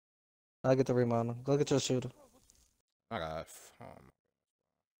 I'll get the rebound. Go get your shooter. I got.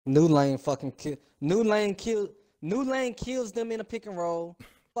 New lane fucking kill. New lane kills them in a pick and roll.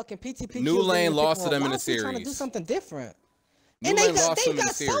 Fucking PTP. New lane lost to them in the series. Trying to do something different. New lane lost to them in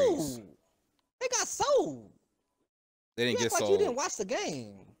the series. They got sold. They didn't get sold. You didn't watch the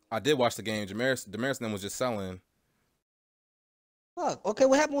game. I did watch the game. Damaris was just selling. Fuck. Okay,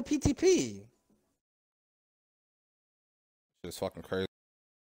 what happened with PTP? It's fucking crazy.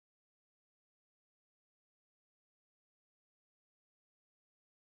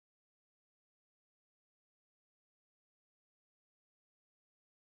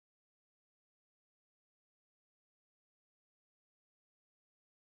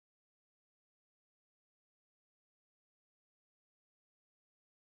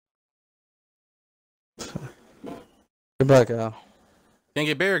 Get back out. Can't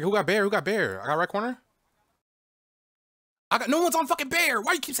get Bear. Who got Bear? I got right corner. I got no one's on fucking Bear.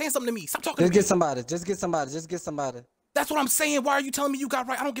 Why you keep saying something to me? Stop talking. Just get somebody. That's what I'm saying. Why are you telling me you got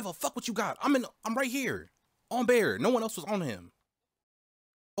right? I don't give a fuck what you got. I'm right here on Bear. No one else was on him.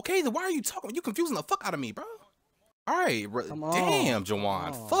 Okay, then why are you talking? You confusing the fuck out of me, bro. All right, damn,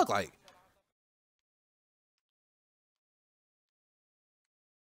 Jawan. Fuck, like.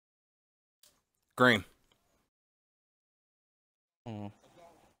 Green.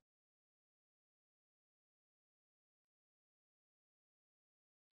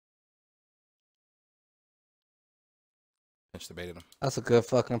 Pinch debated him. That's a good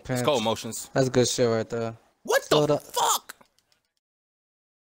fucking pinch. Let's go, emotions. That's good shit right there. What the fuck?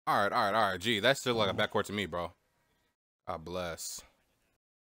 All right. Gee, that's still like a backcourt to me, bro. God bless.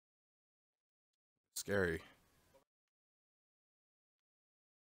 Scary.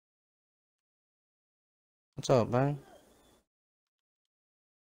 What's up, man?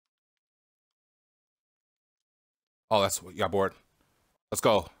 Oh, that's what you got bored. Let's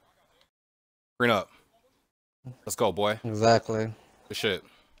go. Green up. Let's go, boy. Exactly. Good shit.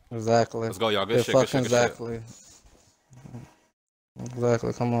 Exactly. Let's go, y'all. Good shit. Good shit. Exactly.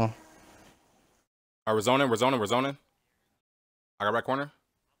 Exactly. Come on. All right, we're zoning. I got right corner.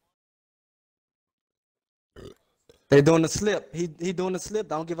 They doing the slip. He doing the slip.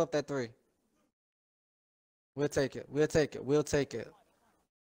 Don't give up that 3. We'll take it.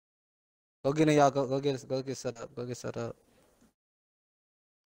 Go get in, y'all. Go get set up. Go get set up.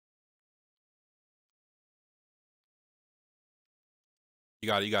 You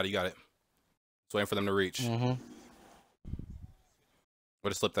got it. Just waiting for them to reach. Way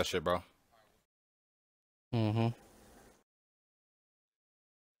to slip that shit, bro.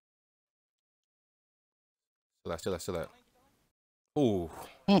 Still that. Ooh.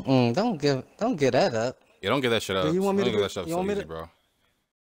 Don't get that up. Yeah, don't get that shit up. You want me to get that shit up so easy, bro?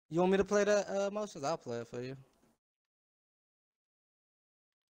 You want me to play the motions? I'll play it for you.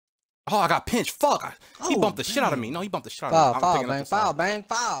 Oh, I got pinched. Fuck. He bumped the shit out of me. No, he bumped the shit out of me.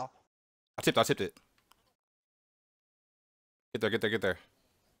 Foul. I tipped it. Get there.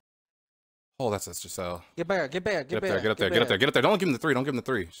 Oh, that's Giselle. Get there. Get up there. Don't give him the 3.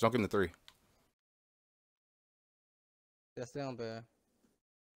 Just don't give him the 3. That's down, Bear.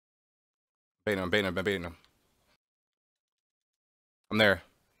 Baiting him. I'm there.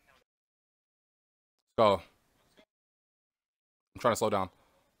 Let's go. I'm trying to slow down.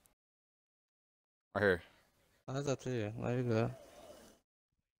 Right here. Oh, that's up to you. There you go.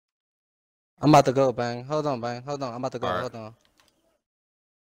 I'm about to go, Bang. Hold on, Bang. I'm about to go. Right. Hold on.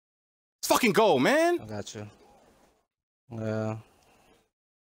 Let's fucking go, man. I got you. Yeah.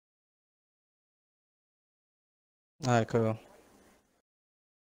 All right, cool.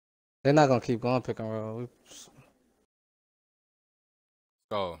 They're not gonna keep going pick and roll.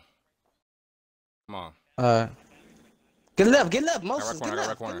 Go. Come on. All right. Get left, I got right motions, corner. I got right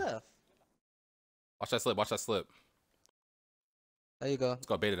get corner. left. Watch that slip. Watch that slip. There you go. Let's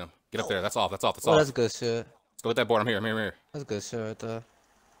go. Baited him. Get up there. That's off. That's off. That's Oh, off. that's good shit. Let's go with that board. I'm here. I'm here. I'm here. That's good shit right there.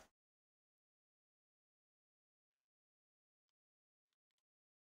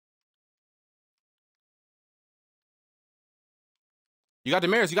 You got the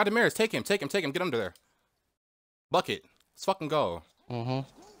mirrors. You got the mirrors. Take him. Take him. Take him. Get under there. Bucket. Let's fucking go.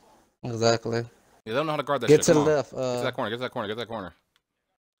 Exactly. Yeah, they don't know how to guard that Get shit. to Come the on. left. Get to that corner. Get to that corner. Get to that corner.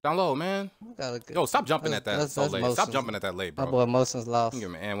 Down low, man. Yo, stop jumping at that so late. Stop jumping at that late, bro. My boy Motion's lost. You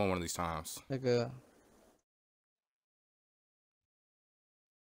can give him an and one of these times. Nigga.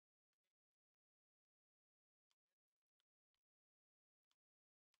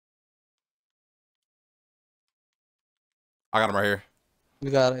 I got him right here. You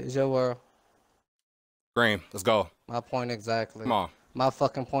got it. It's your world. Green. Let's go. My point exactly. Come on. My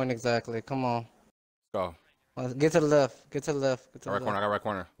fucking point exactly. Come on. Go. Get to the left. Get to the left. Get to the Right left. corner. I got right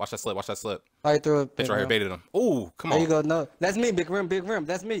corner. Watch that slip. Watch that slip. Right through it. Bitch right here. Baited him. Ooh, come on. There you go. No, that's me. Big rim. Big rim.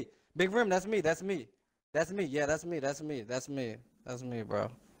 That's me. Big rim. That's me. That's me. That's me. Yeah, that's me. That's me. That's me. That's me, bro.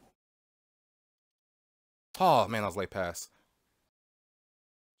 Oh, man, that was late pass.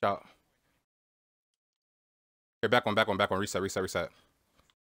 Out. Here, back one. Reset.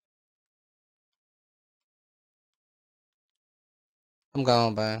 I'm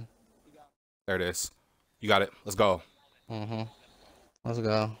gone, man. There it is. You got it. Let's go. Let's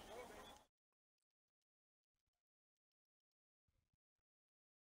go.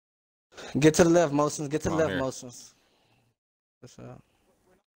 Get to the left, Motions. Get to the left, Motions. What's up?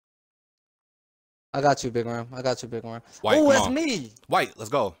 I got you, Big Rim. I got you, Big Rim. White, oh, that's on. me. White, let's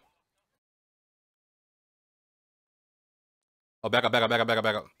go. Oh, back up.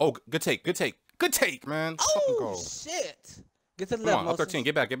 Oh, good take, man. Oh, shit. Get to the left, Come on, up 13.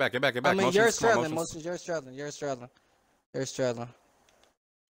 Get back. I mean, you're straddling, Motions. You're straddling.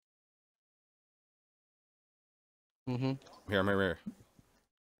 Here.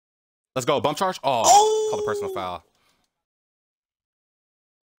 Let's go. Bump charge. Oh! Call the personal foul.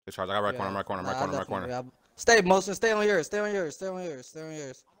 Good charge. I got right corner. Yeah. Stay, Motion. Stay on yours.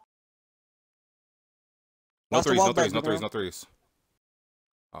 No threes.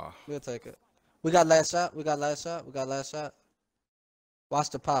 Oh. We'll take it. We got last shot. Watch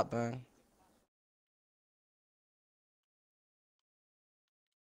the pop, man.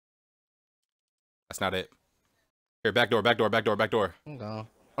 That's not it. Here, back door. I'm gone.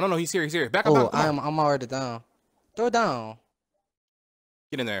 Oh, no, he's here. Back up. I'm already down. Throw it down.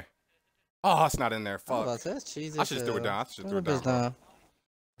 Get in there. Oh, it's not in there. Fuck. That's cheesy. I should just threw it down. I should threw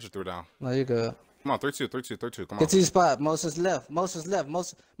it down. No, you good. Come on, 3-2. Come on. Get to your spot. Motion's left.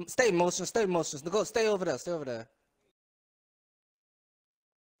 Stay motion. Go. Stay over there.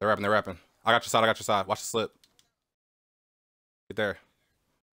 They're rapping. I got your side. Watch the slip. Get there.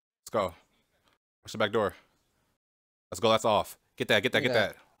 Let's go. Watch the back door. Let's go. That's off. Get that. Give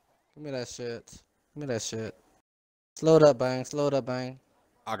me that shit. Slow it up, bang.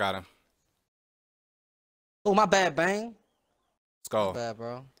 I got him. Oh, my bad, bang. Let's go. My bad,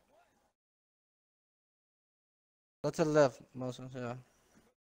 bro. Go to the left, Motion. Yeah.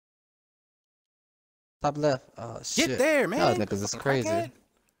 Top left. Oh, shit. Get there, man. Y'all niggas is crazy. Come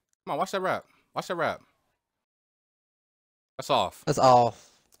on, watch that rap. That's off. That's off.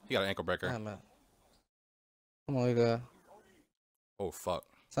 He got an ankle breaker. Damn it. Come on, you go. Oh, fuck.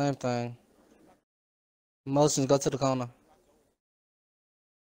 Same thing. Motions, go to the corner.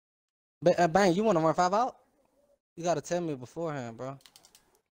 Bang, you want to run 5 out? You got to tell me beforehand, bro.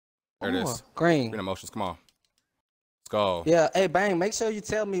 There it is. Green emotions. Come on. Let's go. Yeah, hey, Bang, make sure you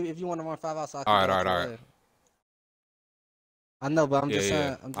tell me if you want to run 5 out so I can All right. I know, but I'm just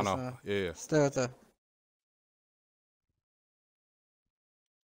saying. I know. Yeah. Stay right there.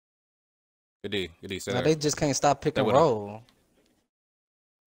 Good D. Stay Now, there. they just can't stop pick and roll.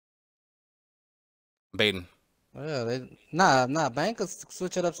 Baiting. Yeah, nah. Bang could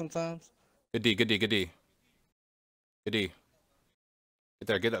switch it up sometimes. Good D. Get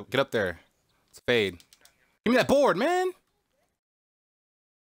there. Get up there. It's fade. Give me that board, man.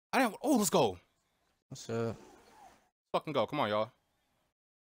 Let's go. What's up? Fucking go. Come on, y'all.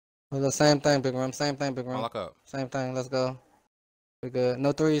 Well, the same thing, Big Rim. Lock up. Same thing. Let's go. We good.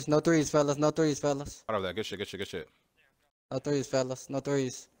 No threes, fellas. Out of that. Good shit. No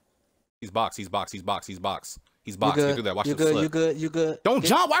threes. He's box. Get through that. Watch you the slip. You good. Don't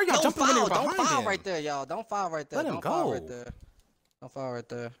jump. Why are y'all jumping in there behind Don't foul him? right there, y'all. Don't foul right there. Let him go. Don't foul right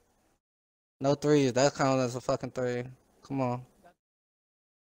there. No threes. That counts as a fucking three. Come on.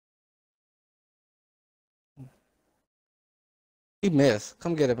 He missed.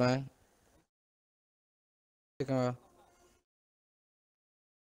 Come get it, man. Pick and roll.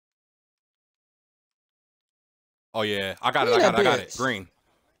 Oh yeah, I got it. Look I at got it. I that got it. bitch. Green.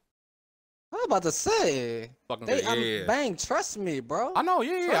 I was about to say. Fucking They good. Yeah, yeah. Bang, trust me, bro. I know.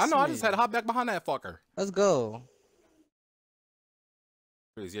 Yeah, yeah. I Trust know. I me. just had to hop back behind that fucker. Let's go.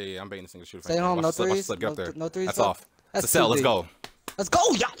 Please, yeah, yeah. I'm baiting this nigga to shoot. Stay home, Watch no the slip, watch the threes. slip. Get up there. No threes. That's fuck. off. That's It's a sell. Let's deep. go. Let's go,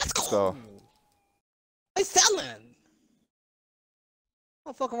 y'all. Let's go. Let's go. They selling.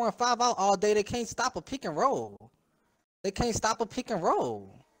 I'm fucking run 5 out all day. They can't stop a pick and roll. They can't stop a pick and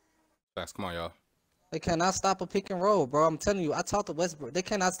roll. Facts. Come on, y'all. They cannot stop a pick and roll, bro. I'm telling you. I talked to Westbrook. They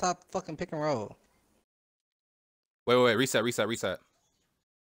cannot stop fucking pick and roll. Wait. Reset.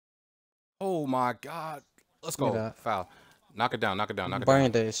 Oh my God. Let's go. Yeah. Foul. Knock it down.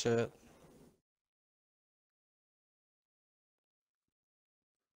 Brain day shit.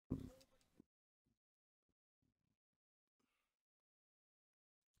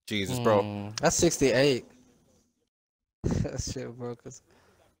 Jesus, bro. That's 68. That shit, bro.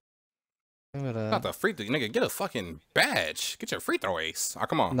 Not the free throw. Nigga, get a fucking badge. Get your free throw ace. Oh,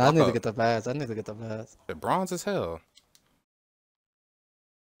 come on. Nah, I need to get the badge. The bronze as hell.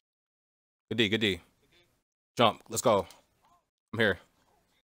 Good D. Jump. Let's go. I'm here.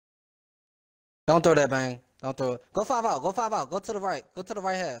 Don't throw that, bang. Don't throw it. Go 5 out. Go to the right. Go to the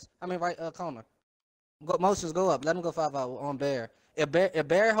right hash. I mean, right corner. Go, motions, go up. Let him go 5 out on Bear. If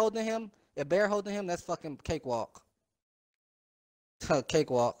Bear holding him, that's fucking cakewalk.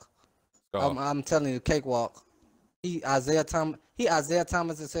 Cakewalk. I'm telling you, cakewalk. He Isaiah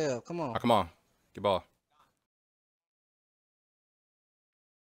Thomas as hell. Come on. Oh, come on. Get ball.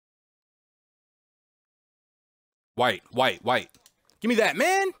 White. Give me that,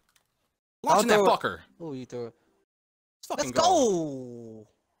 man. Launching that fucker. Oh, you threw it. Let's go.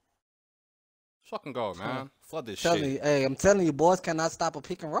 Fucking go, man. Flood this Tell shit. me, hey, I'm telling you, boys cannot stop a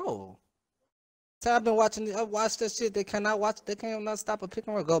pick and roll. So I've been watching. I watched this shit. They cannot stop a pick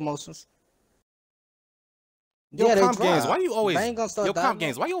and roll. Go motions. Yo, Yeah, comp games. Why you always? Comp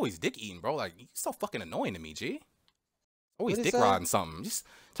games. Why you always dick eating, bro? Like you so fucking annoying to me, G. Always What'd he dick say? riding something. Just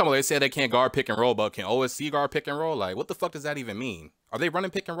tell me they said they can't guard pick and roll, but can OSC guard pick and roll. Like what the fuck does that even mean? Are they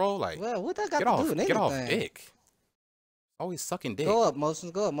running pick and roll? Like Well, what that got get to off, do with get off anything? dick. Always sucking dick. Go up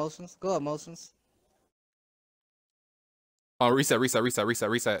motions. Go up motions. Oh, reset.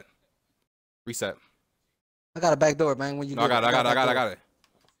 I got a back door, man. When you No, I got it.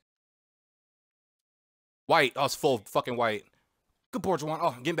 White. Oh, it's full fucking white. Good board, Juwan.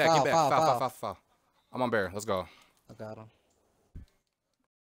 Oh, get back. Foul. I'm on Bear. Let's go. I got him.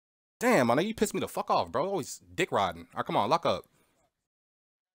 Damn, I know you pissed me the fuck off, bro. Always dick riding. All right, come on, lock up.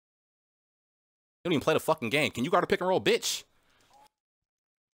 You don't even play the fucking game. Can you guard a pick and roll, bitch?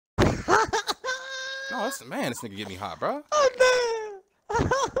 No, this nigga get me hot, bro. I'm dead.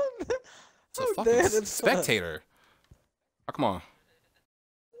 It's a fucking spectator. Oh, come on.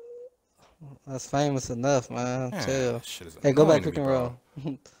 That's famous enough, man. Chill. Hey, go back pick and roll.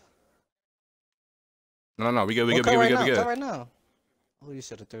 No. We good. Come right now. Oh, you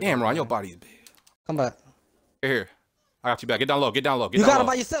should have threw. Damn, Ron, your body is big. Come back. Here. I got you back. Get down low. You got him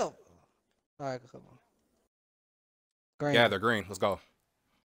by yourself. All right, come on. Green. Yeah, they're green. Let's go.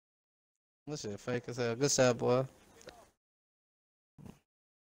 This shit fake as hell. Good shot, boy.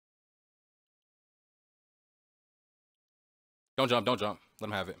 Don't jump. Let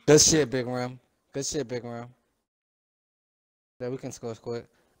him have it. Good shit, Big Rim. Yeah, we can score quick.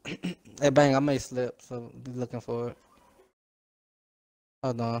 Hey, bang, I may slip, so be looking for it.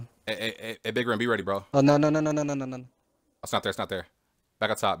 Hold on. Hey, Big Rim, be ready, bro. Oh, no. It's not there.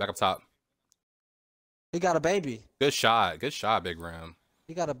 Back up top. He got a baby. Good shot, Big Rim.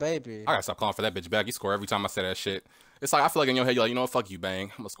 He got a baby. I gotta stop calling for that bitch back. You score every time I say that shit. It's like I feel like in your head, you're like, you know what, fuck you, Bang.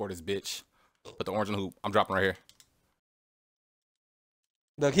 I'm gonna score this bitch. Put the orange in the hoop. I'm dropping right here.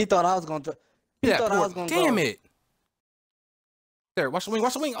 Look, he thought I was gonna. Damn it! There, watch the wing.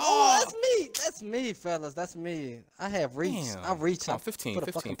 Oh, that's me, fellas. That's me. I have reached. Damn. I reached. Come on, 15, put a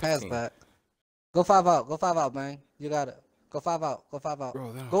 15, fucking pass 15. back. Go 5 out, man. You got it. Go 5 out.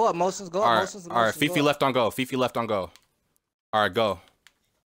 Bro, go up motions. All right. Fifi left on go. All right, go.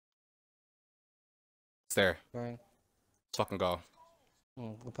 It's there. Right. Fucking go.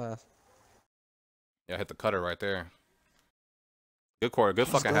 Good pass. Yeah, hit the cutter right there. Good quarter. Good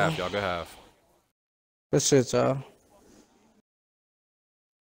fucking half, y'all. Good half. Good shit, y'all.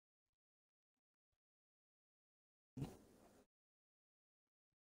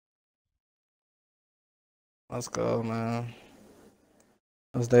 Let's go, man.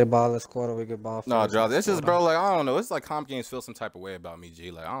 It's their ball. Let's quarter. We get ball No, first. Joe, Let's this is, quarter. bro, like, I don't know. It's like comp games feel some type of way about me, G.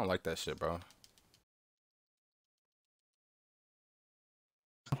 Like, I don't like that shit, bro.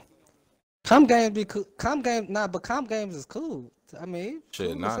 Comp games be cool. Comp games, nah, but comp games is cool. I mean,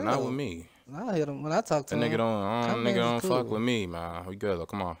 Shit, cool not with me. I hit him when I talk to That him. nigga don't fuck with me, man. We good, though.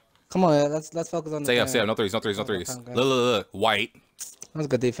 Come on. Come on, yeah, let's focus on the Stay up. No threes. Look. White. That's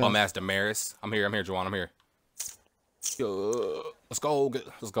good defense. Bum ass Damaris. I'm here, Juwan. I'm here. Yo, let's go.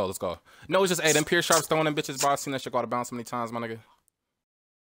 Let's go. No, it's just, hey, them Pierce Sharps throwing them bitches, bro. I've seen that shit go out of bounds so many times, my nigga.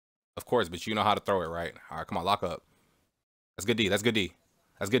 Of course, but you know how to throw it, right? All right, come on, lock up. That's good D.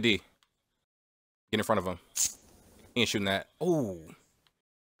 Get in front of him. He ain't shooting that. Oh,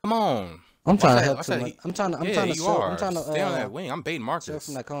 come on. I'm trying to help him. I'm trying to stay on that wing. I'm baiting Marcus.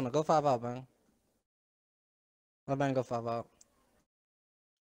 From that corner. Go 5 out, man. My man, go 5 out.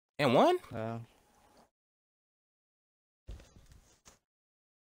 And one? Yeah.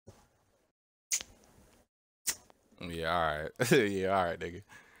 Yeah, all right. Yeah, all right, nigga.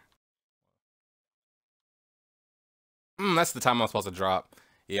 That's the time I'm supposed to drop.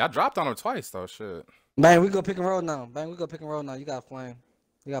 Yeah, I dropped on him twice, though. Shit. Bang, we go pick and roll now. You got flame.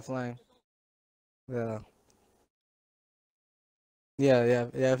 Yeah.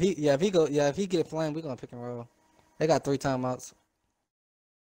 If he get flame, we gonna pick and roll. They got 3 timeouts.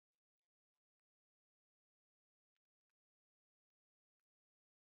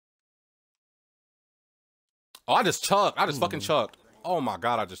 Oh, I just chucked. I just fucking chucked. Oh my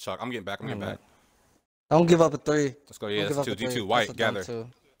god, I just chucked. I'm getting back. Don't give up a 3. Let's go. Yeah, that's 2. D2. White, gather.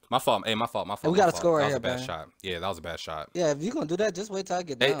 My fault. Hey, my fault. We got a score right here, that was a bad shot. Yeah, that was a bad shot. Yeah, if you gonna do that, just wait till I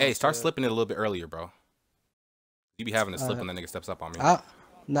get down. Hey, start slipping it a little bit earlier, bro. You be having to slip when that nigga steps up on me.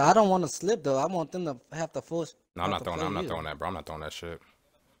 No, I don't want to slip though. I want them to have to force. No, I'm not throwing that, bro. I'm not throwing that shit.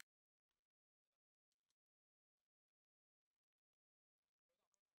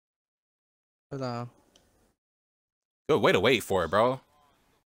 Hold on. Good way to wait for it, bro.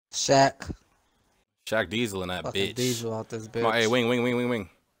 Shaq Diesel in that bitch. Diesel out this bitch. No, hey, wing.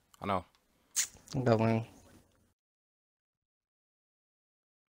 I know. Go wing.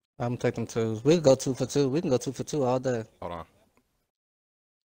 I'm taking 2s. We can go 2 for 2. We can go 2 for 2 all day. Hold on.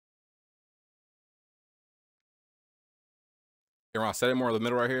 Here, Ron, set it more in the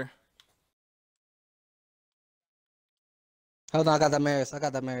middle right here. Hold on, I got that Maris.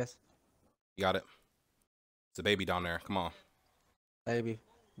 You got it. It's a baby down there. Come on. Baby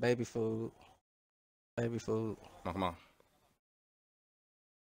food. Come on.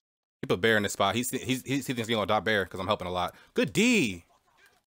 He put Bear in this spot. He thinks he's gonna dot Bear because I'm helping a lot. Good D.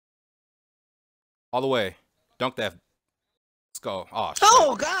 All the way. Dunk that. Let's go. Oh, shit.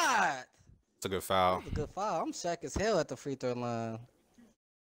 Oh, God. It's a good foul. That's a good foul. I'm Shaq as hell at the free throw line.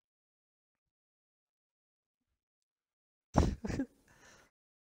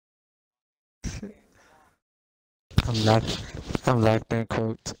 I'm locked in,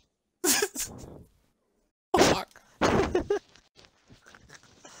 coach. Fuck.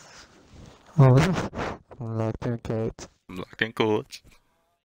 I'm locked in, coach.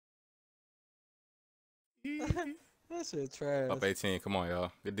 That shit trash. Up 18. Come on,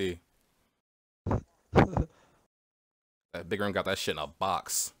 y'all. Good D. That big rim got that shit in a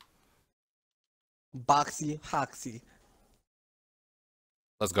box. Boxy Hoxy.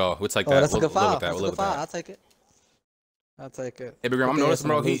 Let's go. We'll take Oh, that. that's a good foul. We'll live with that. I'll take it. Hey, Big Rim, I'm noticing,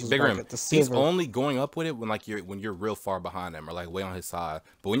 bro. Big Rim. He's silver. only going up with it when you're real far behind him or like way on his side.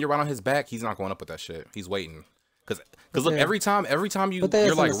 But when you're right on his back, he's not going up with that shit. He's waiting. Cause look, every time you're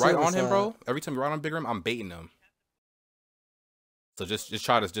like right on him, bro. Every time you're right on Big Rim, I'm baiting him. So just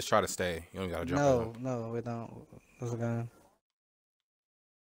try to stay. You don't gotta jump. No, we don't. Let's go.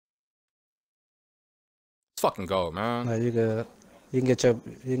 Let's fucking go, man. No, you good. You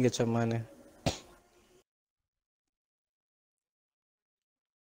can get your money.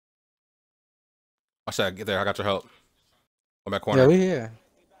 I should get there. I got your help. Go back corner. Yeah, we here.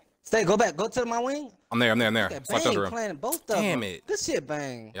 Go back. Go to my wing. I'm there. Slide under him. Playing both of Damn them. it. Good shit,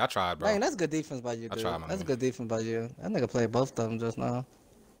 Bang. Yeah, I tried, bro. Bang, that's good defense by you, dude. That's good defense by you. That nigga played both of them just now.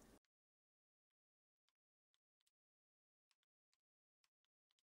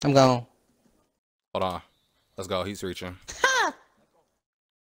 I'm gone. Hold on. Let's go. He's reaching.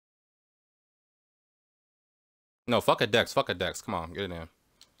 No, fuck a Dex. Come on, get it in.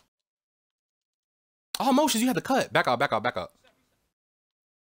 Oh, motions, you had to cut. Back up.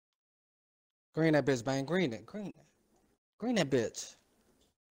 Green that bitch, Bang. Green that bitch.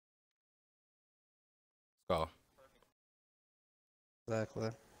 Go. Exactly.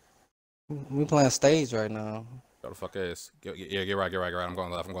 We playing stage right now. What the fuck is? Get right. I'm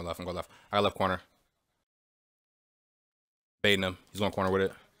going left. I got left corner. Baiting him. He's going corner with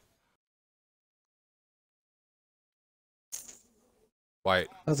it. White.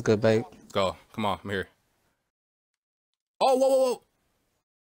 That's a good bait. Let's go. Come on. I'm here. Oh, whoa, whoa, whoa.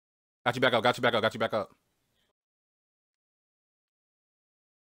 Got you back up. Got you back up. Got you back up.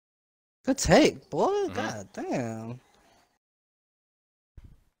 Good take, boy. God damn.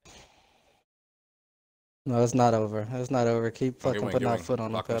 No, it's not over. It's not over. Keep fucking putting our foot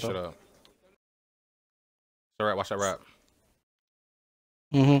on the pedal. Shut up. All right, watch that wrap.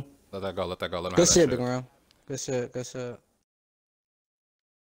 Mm-hmm. Let that go. Let that go. Let him Good have shit, that big round. Good shit. Good shit.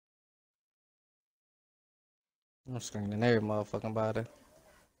 I'm screaming every motherfucking body.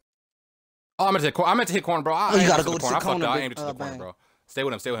 Oh, I meant to hit corner, bro. You gotta go to corner. the corner. I aimed it to the corner, bro. Stay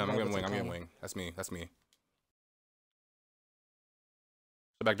with him. Stay with him. I'm getting wing. I'm getting wing. That's me. That's me.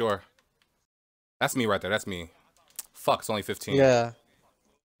 The back door. That's me right there. That's me. Fuck, it's only 15. Yeah.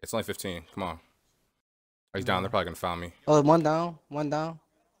 It's only 15. Come on. Oh, he's down. They're probably gonna foul me. Oh, one down. One down.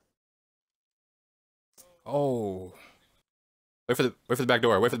 Oh. Wait for the back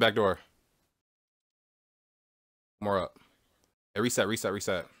door. Wait for the back door. More up. Hey, reset.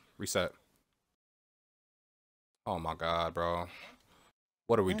 Oh my god, bro.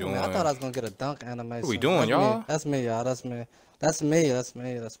 What are we doing? I thought I was gonna get a dunk animation. What are we doing, y'all? That's me, y'all. That's me. That's me. That's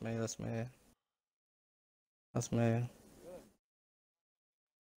me. That's me. That's me. That's me.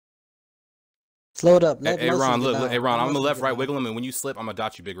 Slow it up. Hey, Ron, look. Hey, Ron, I'm on the left, right, wiggle him, and when you slip, I'm gonna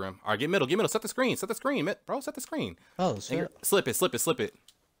dot you, big rim. All right, get middle. Set the screen, bro. Set the screen. Oh, shit. Slip it.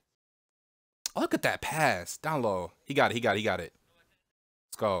 Oh, look at that pass. Down low. He got it. Let's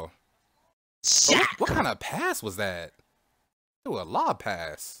go. Oh, what kind of pass was that? It was a lob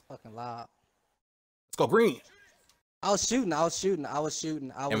pass. Fucking lob. Let's go, green. I was shooting.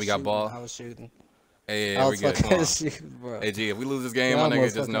 And we got ball. I was shooting. Hey, I we was good. fucking shooting, bro. Hey, G, if we lose this game, my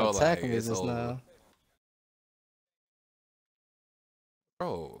niggas just know, like, it's over. Now.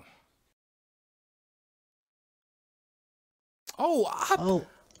 Bro. Oh,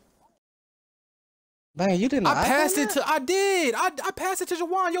 Man, you didn't. I passed it to. I did. I passed it to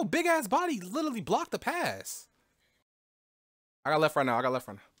Jawan. Yo, big ass body literally blocked the pass. I got left right now.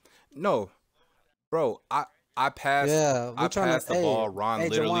 No, bro. I passed. Yeah, I passed the ball. Ron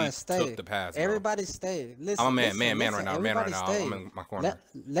literally took the pass. Bro. Everybody stay. Listen, I'm a man listen, right now. Man right now. I'm in my corner.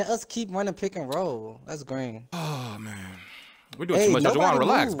 Let us keep running pick and roll. That's green. Oh man, we're doing too much. Jawan,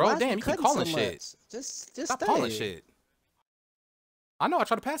 relax, bro. Damn, you keep calling shit. Just stop calling shit. I know. I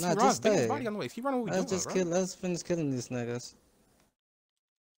try to pass you, Ron. Big body on the way. Keep running. What we doing, let's finish killing these niggas.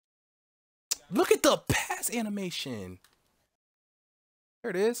 Look at the pass animation.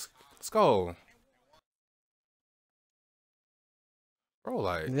 There it is. Let's go. Bro,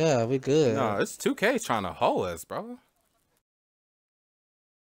 like. Yeah, we good. No, it's 2K trying to hoe us, bro.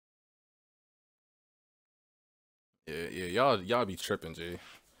 Yeah, y'all be tripping, G.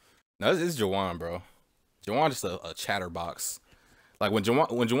 No, it's Jawan, bro. Jawan just a chatterbox. Like when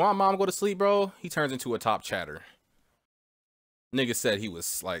Jawan mom go to sleep, bro, he turns into a top chatter. Nigga said he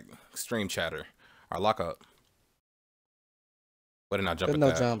was like extreme chatter. All right, lock up. But not jump. Good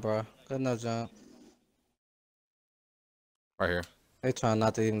no jump, bro. Good no jump. Right here. They trying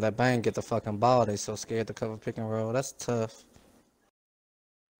not to even let Bang get the fucking ball. They so scared to cover pick and roll. That's tough.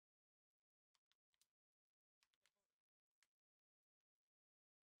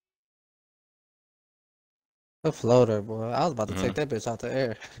 A floater, boy. I was about to take that bitch out the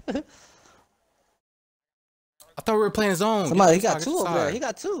air. I thought we were playing zone. Somebody, he got two over there. He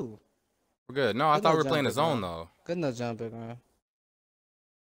got two. We're good. No, I thought we were playing the zone, though. Good no jump, big man.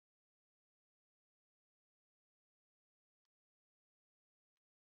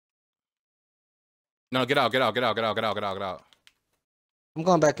 No, get out. I'm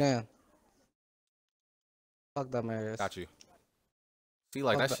going back in. Fuck that, Marius. Got you. See,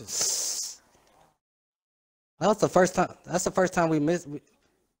 like, that's just... That was the first time. That's the first time we missed.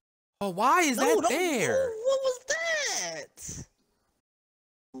 Oh, why is that there? What was that?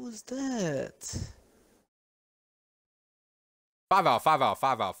 What was that? 5 out,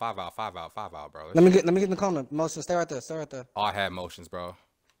 bro. Let me get in the corner. Motion, stay right there. Oh, I had motions, bro.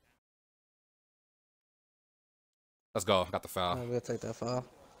 Let's go. Got the foul. Right, we'll take that foul.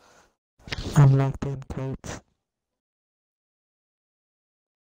 I'm locked in, coach.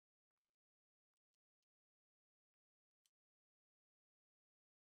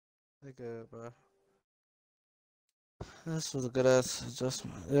 We good, bro. This was a good ass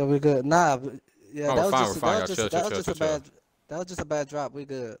adjustment. Yeah, we good. Nah, yeah, oh, that was just a bad drop. We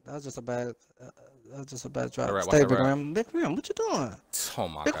good. That was just a bad drop. Right, Stay, Big Rim. Big Rim, what you doing? Oh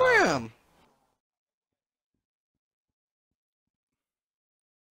my Big God. Rim.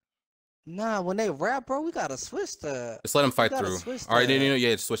 Nah, when they rap, bro, we gotta switch that. Just let them fight through. All right,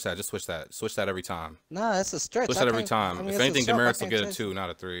 yeah, just switch that. Just switch that. Switch that every time. Nah, it's a stretch. Switch that every time. I mean, if anything, Demerits will get a 2, not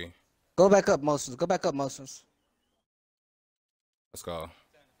a 3. Go back up, Motions. Go back up, Motions. Let's go.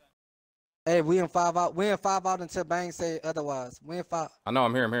 Hey, we in 5 out. We in 5 out until Bang say otherwise. We in 5. I know.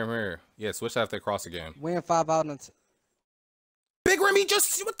 I'm here. Yeah, switch that if they cross again. We in 5 out until. Big Remy,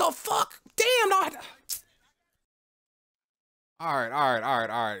 just what the fuck? Damn, not. All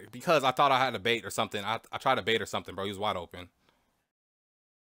right. Because I thought I had a bait or something. I tried to bait or something, bro. He was wide open.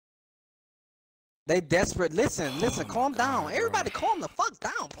 They desperate. Listen, calm down. Bro. Everybody calm the fuck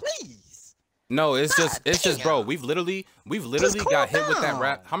down, please. No, it's just, bro. We've literally got hit with that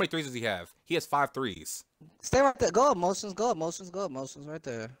rap. How many threes does he have? He has 5 threes. Stay right there. Go up, Motions. Right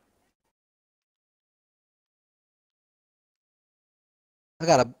there. I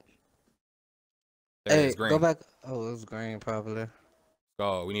gotta. Hey, go back. Oh, it was green probably.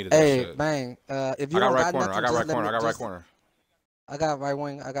 Oh, we needed that shit. Hey, Bang. If you don't got nothing, I got right corner. I got right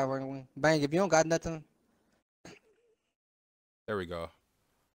wing. Bang. If you don't got nothing. There we go.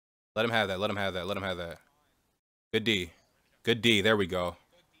 Let him have that. Good D. There we go.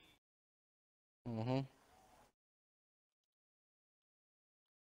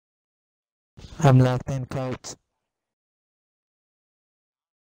 I'm locked in, coach.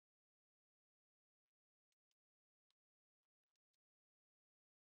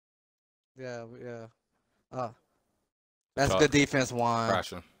 Yeah. Oh. That's good defense, Juan.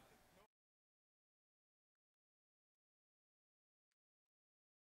 Crashing.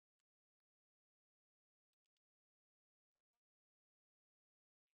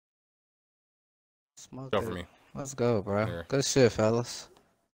 Smoke go it. for me. Let's go, bro. Here. Good shit, fellas.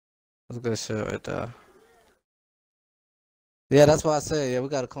 That's good shit right there. Yeah, that's why I said, yeah, we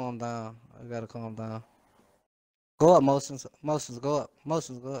gotta calm down. Go up, Motions, go up.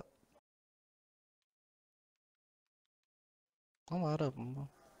 I'm wide open, bro.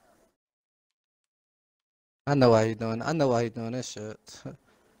 I know why you doing this shit.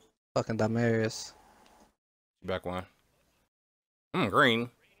 Fucking Demarius. Back one. Green.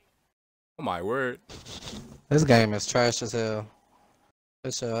 Oh my word. This game is trash as hell.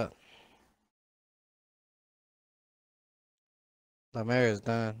 Good shot. Demarius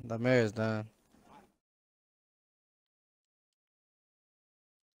done. Demarius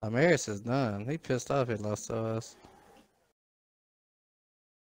is done. He pissed off he lost to us.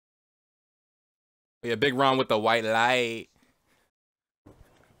 Yeah, big run with the white light.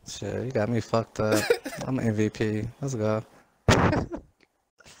 Shit, you got me fucked up. I'm MVP. Let's go.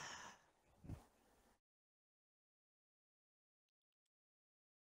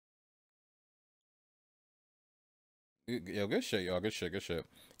 Yo, good shit, y'all. Good shit.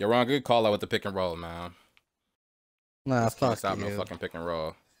 Yo, Ron, good call out with the pick and roll, man. Nah, fuck stop you. No fucking pick and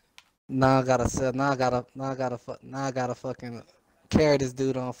roll. Now I gotta fucking carry this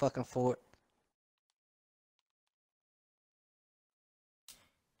dude on fucking fort.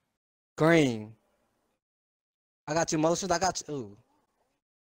 Green. I got you, Motions. I got you.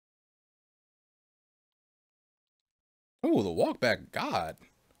 Ooh, the walk back. God.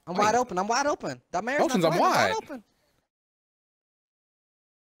 I'm wide open. Motions, I'm wide. Open.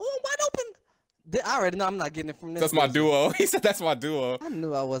 Oh, I'm wide open. I already know I'm not getting it from this. That's my duo. He said that's my duo. I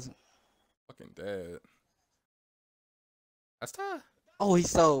knew I wasn't. Fucking dead. That's tough. Oh, he's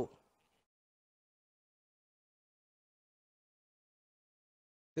so.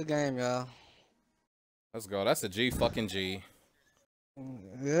 Good game, y'all. Let's go. That's a G fucking G.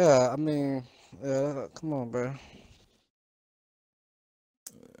 Yeah, I mean, yeah, come on, bro.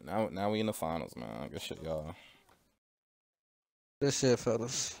 Now we in the finals, man. Good shit, y'all. Good shit,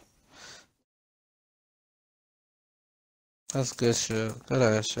 fellas. That's good shit. Good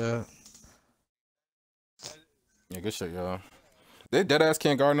ass shit. Yeah, good shit, y'all. They dead ass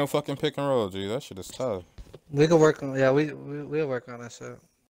can't guard no fucking pick and roll, G. That shit is tough. We can work on. Yeah, we'll work on that shit.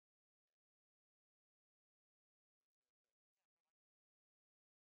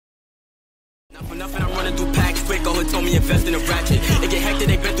 For nothing, I'm running through packs quick. All who told me invest in a ratchet. They get hectic,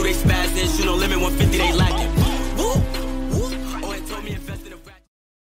 they been through they spasms. You know, limit 150, they lacking.